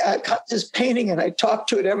 And I got this painting and I talked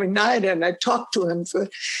to it every night and I talked to him. And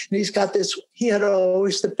he had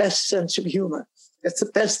always the best sense of humor. It's the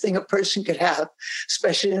best thing a person could have,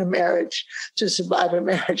 especially in a marriage, to survive a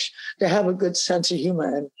marriage, to have a good sense of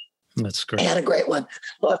humor. And that's great. He had a great one.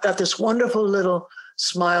 Well, I've got this wonderful little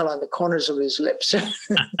smile on the corners of his lips.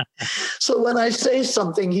 So when I say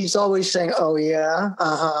something, he's always saying, "Oh, yeah,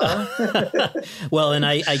 uh-huh." Well, and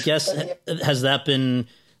I guess, has that been,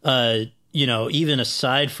 even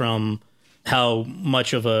aside from how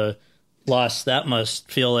much of a loss that must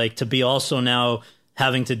feel like, to be also now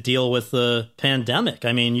having to deal with the pandemic?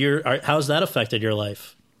 I mean, how's that affected your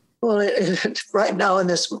life? Well, right now in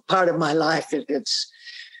this part of my life,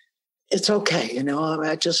 it's okay.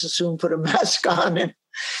 I just as soon put a mask on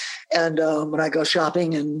and when I go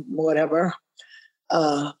shopping and whatever,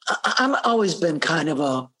 I'm always been kind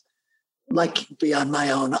of be on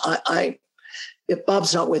my own. If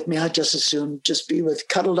Bob's not with me, I just as soon just be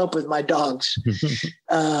cuddled up with my dogs.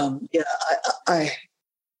 I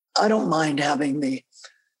don't mind having the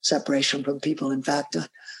separation from people. In fact,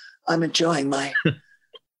 I'm enjoying I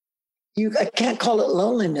can't call it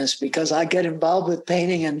loneliness because I get involved with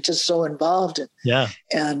painting and just so involved.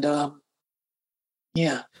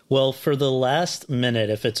 Well, for the last minute,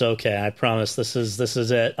 if it's okay, I promise this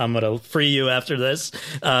is it. I'm going to free you after this.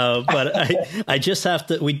 But I just have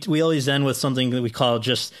to, we always end with something that we call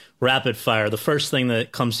just rapid fire. The first thing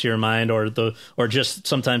that comes to your mind or just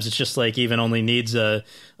sometimes it's just like even only needs a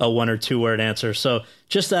 1 or 2 word answer. So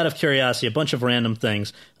just out of curiosity, a bunch of random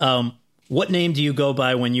things. What name do you go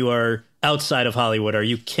by when you are outside of Hollywood? Are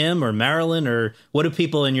you Kim or Marilyn, or what do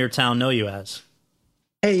people in your town know you as?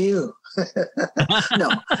 Hey, you.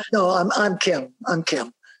 No, I'm Kim. I'm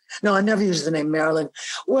Kim. No, I never use the name Marilyn.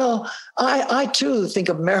 Well, I too think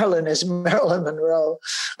of Marilyn as Marilyn Monroe.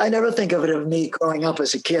 I never think of it of me growing up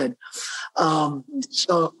as a kid. But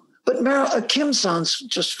Kim sounds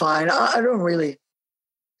just fine. I don't really.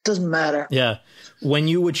 Doesn't matter. Yeah. When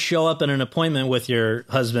you would show up at an appointment with your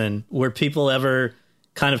husband, were people ever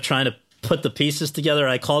kind of trying to put the pieces together?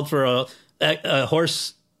 I called for a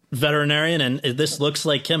horse veterinarian, and this looks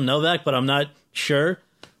like Kim Novak, but I'm not sure.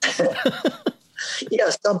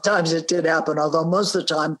 Yes, sometimes it did happen, although most of the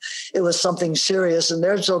time it was something serious, and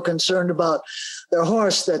they're so concerned about their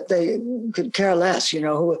horse that they could care less,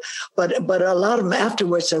 But a lot of them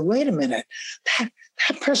afterwards said, "Wait a minute,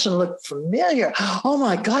 that person looked familiar. Oh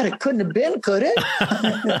my God, it couldn't have been, could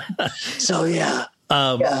it?" So yeah.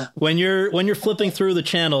 When you're flipping through the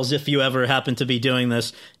channels, if you ever happen to be doing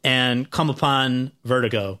this and come upon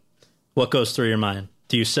Vertigo, what goes through your mind?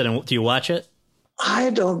 Do you watch it? I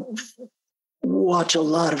don't watch a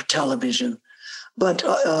lot of television, but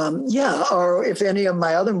or if any of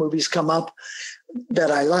my other movies come up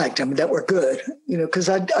that I liked, that were good, because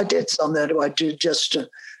I did some that I did just to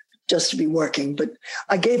be working, but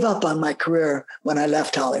I gave up on my career when I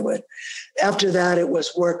left Hollywood. After that, it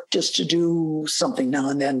was work just to do something now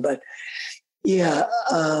and then. But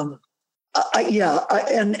and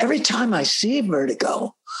every time I see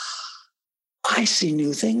Vertigo, I see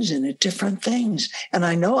new things in it, different things. And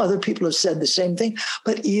I know other people have said the same thing,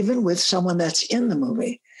 but even with someone that's in the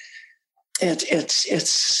movie,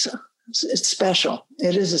 it's special.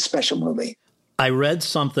 It is a special movie. I read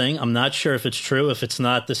something. I'm not sure if it's true. If it's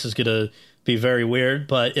not, this is going to be very weird,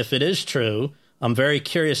 but if it is true, I'm very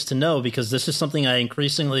curious to know, because this is something I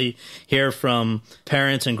increasingly hear from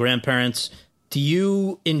parents and grandparents. Do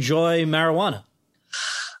you enjoy marijuana?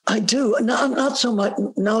 I do. Not so much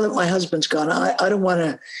now that my husband's gone. I don't want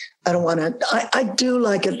to. I do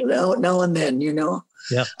like it now and then, you know.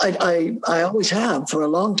 Yeah. I always have for a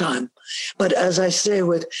long time. But as I say,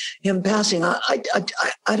 with him passing, I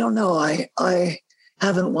don't know. I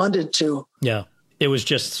haven't wanted to. Yeah. It was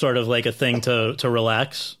just sort of like a thing to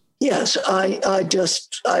relax. Yes, I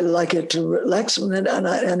like it to relax, and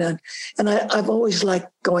I've always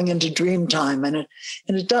liked going into dream time, and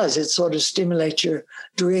it does. It sort of stimulates your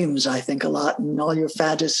dreams, I think, a lot, and all your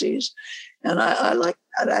fantasies, and I like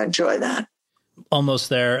that. I enjoy that. Almost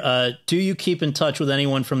there. Do you keep in touch with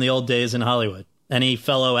anyone from the old days in Hollywood? Any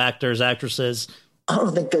fellow actors, actresses? I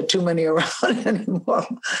don't think there are too many around anymore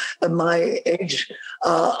at my age.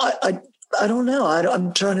 I don't know.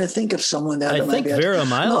 I'm trying to think of someone that I think Vera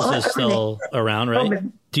Miles is still around, right?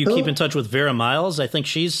 Do you keep in touch with Vera Miles? I think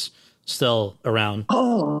she's still around.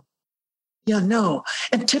 Oh, yeah, no.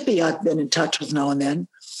 And Tippi, I've been in touch with now and then.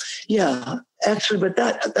 Yeah, actually, but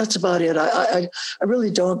that's about it. I really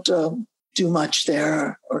don't do much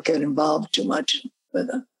there or get involved too much with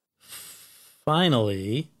it.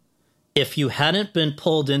 Finally, if you hadn't been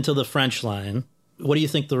pulled into the French line, what do you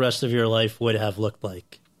think the rest of your life would have looked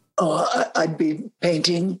like? Oh, I'd be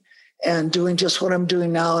painting and doing just what I'm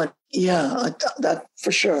doing now. Yeah, that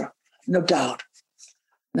for sure. No doubt.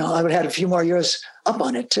 No, I would have had a few more years up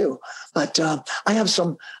on it too. But I've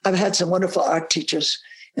had some wonderful art teachers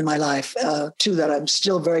in my life, too, that I'm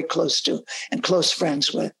still very close to and close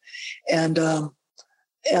friends with. And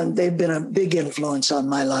they've been a big influence on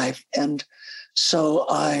my life. And so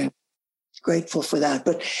I'm grateful for that.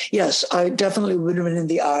 But yes, I definitely would have been in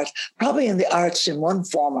the arts, probably in the arts in one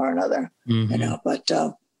form or another, you know, but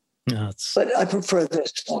I prefer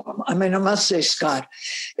this form. I mean, I must say, Scott,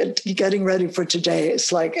 getting ready for today,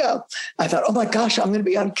 it's like, I thought, oh my gosh, I'm going to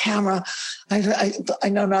be on camera. I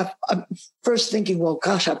know not, I'm first thinking, well,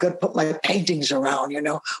 gosh, I've got to put my paintings around, you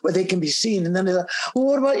know, where they can be seen. And then they're like, well,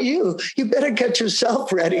 what about you? You better get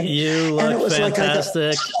yourself ready. You look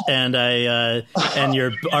fantastic. And and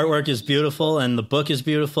your artwork is beautiful and the book is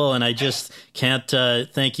beautiful. And I just can't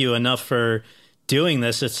thank you enough for doing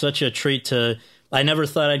this. It's such a treat I never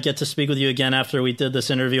thought I'd get to speak with you again after we did this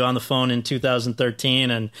interview on the phone in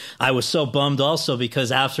 2013. And I was so bummed also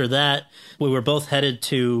because after that, we were both headed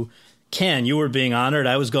to Cannes. You were being honored.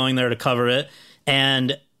 I was going there to cover it.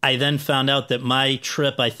 And I then found out that my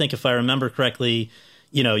trip, I think if I remember correctly,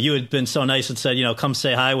 you know, you had been so nice and said, you know, come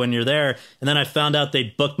say hi when you're there. And then I found out they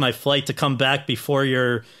booked my flight to come back before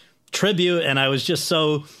your tribute. And I was just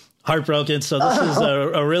so heartbroken. So this is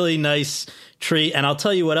a really nice treat. And I'll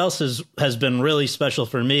tell you what else has been really special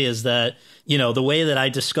for me is that, you know, the way that I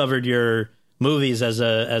discovered your movies as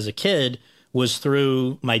a kid was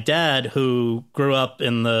through my dad, who grew up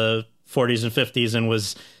in the 40s and 50s and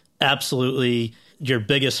was absolutely your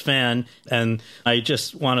biggest fan. And I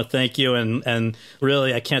just want to thank you. And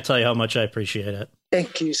really, I can't tell you how much I appreciate it.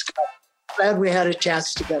 Thank you, Scott. Glad we had a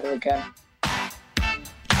chance together again.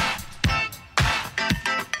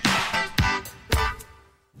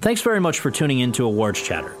 Thanks very much for tuning in to Awards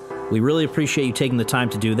Chatter. We really appreciate you taking the time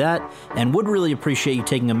to do that and would really appreciate you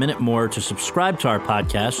taking a minute more to subscribe to our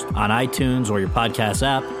podcast on iTunes or your podcast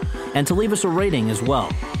app and to leave us a rating as well.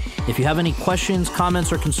 If you have any questions,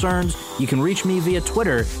 comments, or concerns, you can reach me via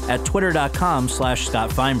Twitter at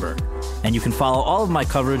twitter.com/Scott Feinberg. And you can follow all of my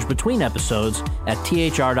coverage between episodes at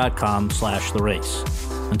thr.com/The Race.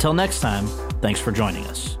 Until next time, thanks for joining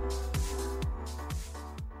us.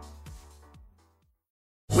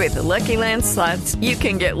 With the Lucky Land Slots, you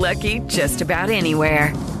can get lucky just about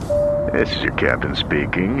anywhere. This is your captain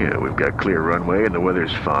speaking. We've got clear runway and the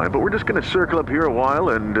weather's fine, but we're just going to circle up here a while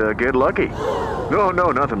and get lucky. No,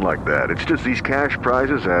 nothing like that. It's just these cash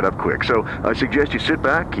prizes add up quick. So I suggest you sit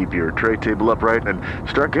back, keep your tray table upright, and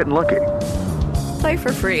start getting lucky. Play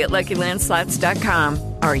for free at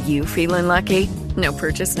LuckyLandSlots.com. Are you feeling lucky? No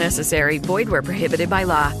purchase necessary. Void where prohibited by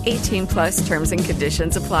law. 18+ terms and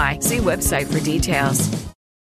conditions apply. See website for details.